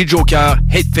avec J-Joker,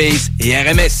 Hateface et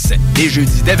RMS. Les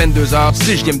jeudis dès 22h,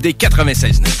 CJMD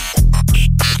 96.9.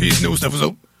 Excuse-nous, c'est vous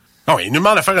autres. Non, il nous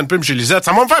demande de faire une pub chez Lisette.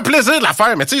 Ça va me faire plaisir de la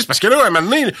faire, mais tu sais, c'est parce que là, à un moment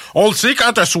donné, on le sait,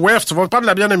 quand t'as soif, tu vas prendre de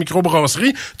la bière de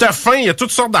microbrasserie, t'as faim, il y a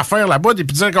toutes sortes d'affaires là-bas, des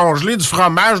pizzas congelées, du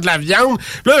fromage, de la viande.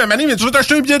 Puis là, à un moment donné, tu veux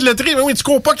t'acheter un billet de loterie, mais oui, tu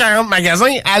cours pas 40 magasins,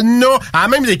 elle a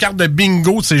même des cartes de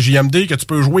bingo de CJMD que tu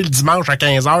peux jouer le dimanche à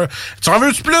 15h. Tu en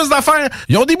veux-tu plus d'affaires?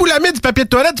 Ils ont des boulamides, du papier de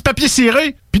toilette, du papier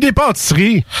ciré, puis des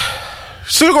pâtisseries.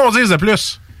 C'est ce qu'on dise de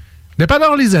plus.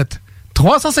 Dépanneur Lisette.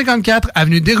 354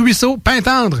 Avenue des Ruisseaux,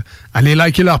 Pintendre. Allez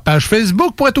liker leur page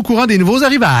Facebook pour être au courant des nouveaux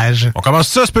arrivages. On commence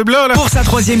ça, ce pub-là, là? Pour sa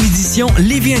 3e édition,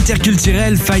 Lévis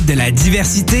Interculturel Fête de la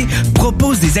Diversité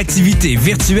propose des activités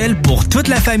virtuelles pour toute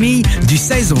la famille du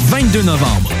 16 au 22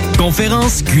 novembre.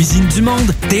 Conférences, cuisine du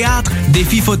monde, théâtre,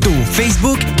 défis photo,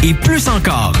 Facebook et plus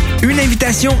encore. Une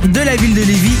invitation de la ville de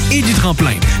Lévis et du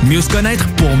Tremplin. Mieux se connaître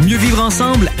pour mieux vivre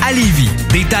ensemble à Lévis.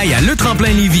 Détails à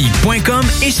letremplinlévis.com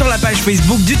et sur la page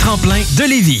Facebook du Tremplin de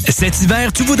Lévis. Cet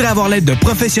hiver, tu voudrais avoir l'aide de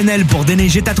professionnels pour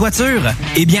déneiger ta toiture?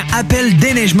 Eh bien, appelle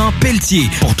Déneigement Pelletier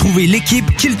pour trouver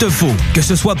l'équipe qu'il te faut. Que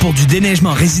ce soit pour du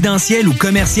déneigement résidentiel ou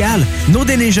commercial, nos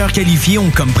déneigeurs qualifiés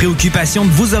ont comme préoccupation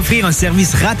de vous offrir un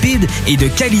service rapide et de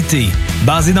qualité.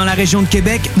 Basé dans la région de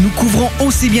Québec, nous couvrons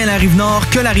aussi bien la Rive-Nord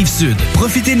que la Rive-Sud.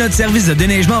 Profitez de notre service de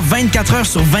déneigement 24 heures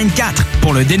sur 24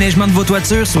 pour le déneigement de vos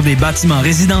toitures sur des bâtiments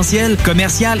résidentiels,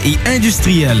 commerciaux et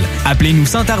industriels. Appelez-nous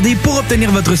sans tarder pour obtenir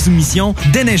votre soumission.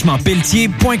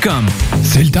 Déneigementpelletier.com.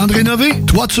 C'est le temps de rénover.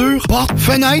 Toiture, porte,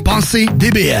 fenêtre, pensez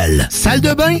DBL. Salle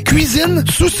de bain, cuisine,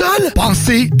 sous-sol,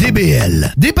 pensez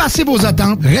DBL. Dépassez vos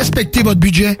attentes, respectez votre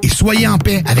budget et soyez en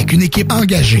paix avec une équipe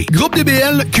engagée. Groupe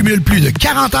DBL cumule plus de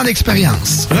 40 ans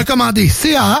d'expérience. Recommandé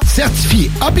CAA,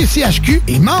 certifié APCHQ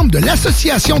et membre de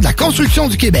l'Association de la construction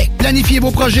du Québec. Planifiez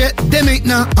vos projets dès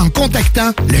maintenant en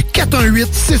contactant le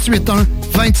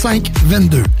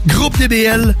 418-681-2522.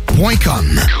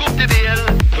 GroupeDBL.com. GroupeDBL.com.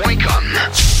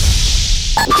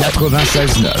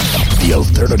 96.9, The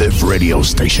Alternative Radio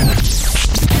Station.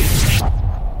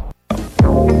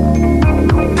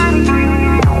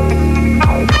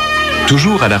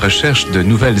 Toujours à la recherche de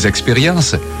nouvelles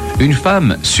expériences, une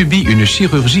femme subit une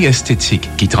chirurgie esthétique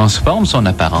qui transforme son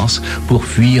apparence pour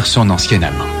fuir son ancien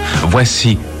amant.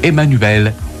 Voici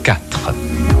Emmanuel 4.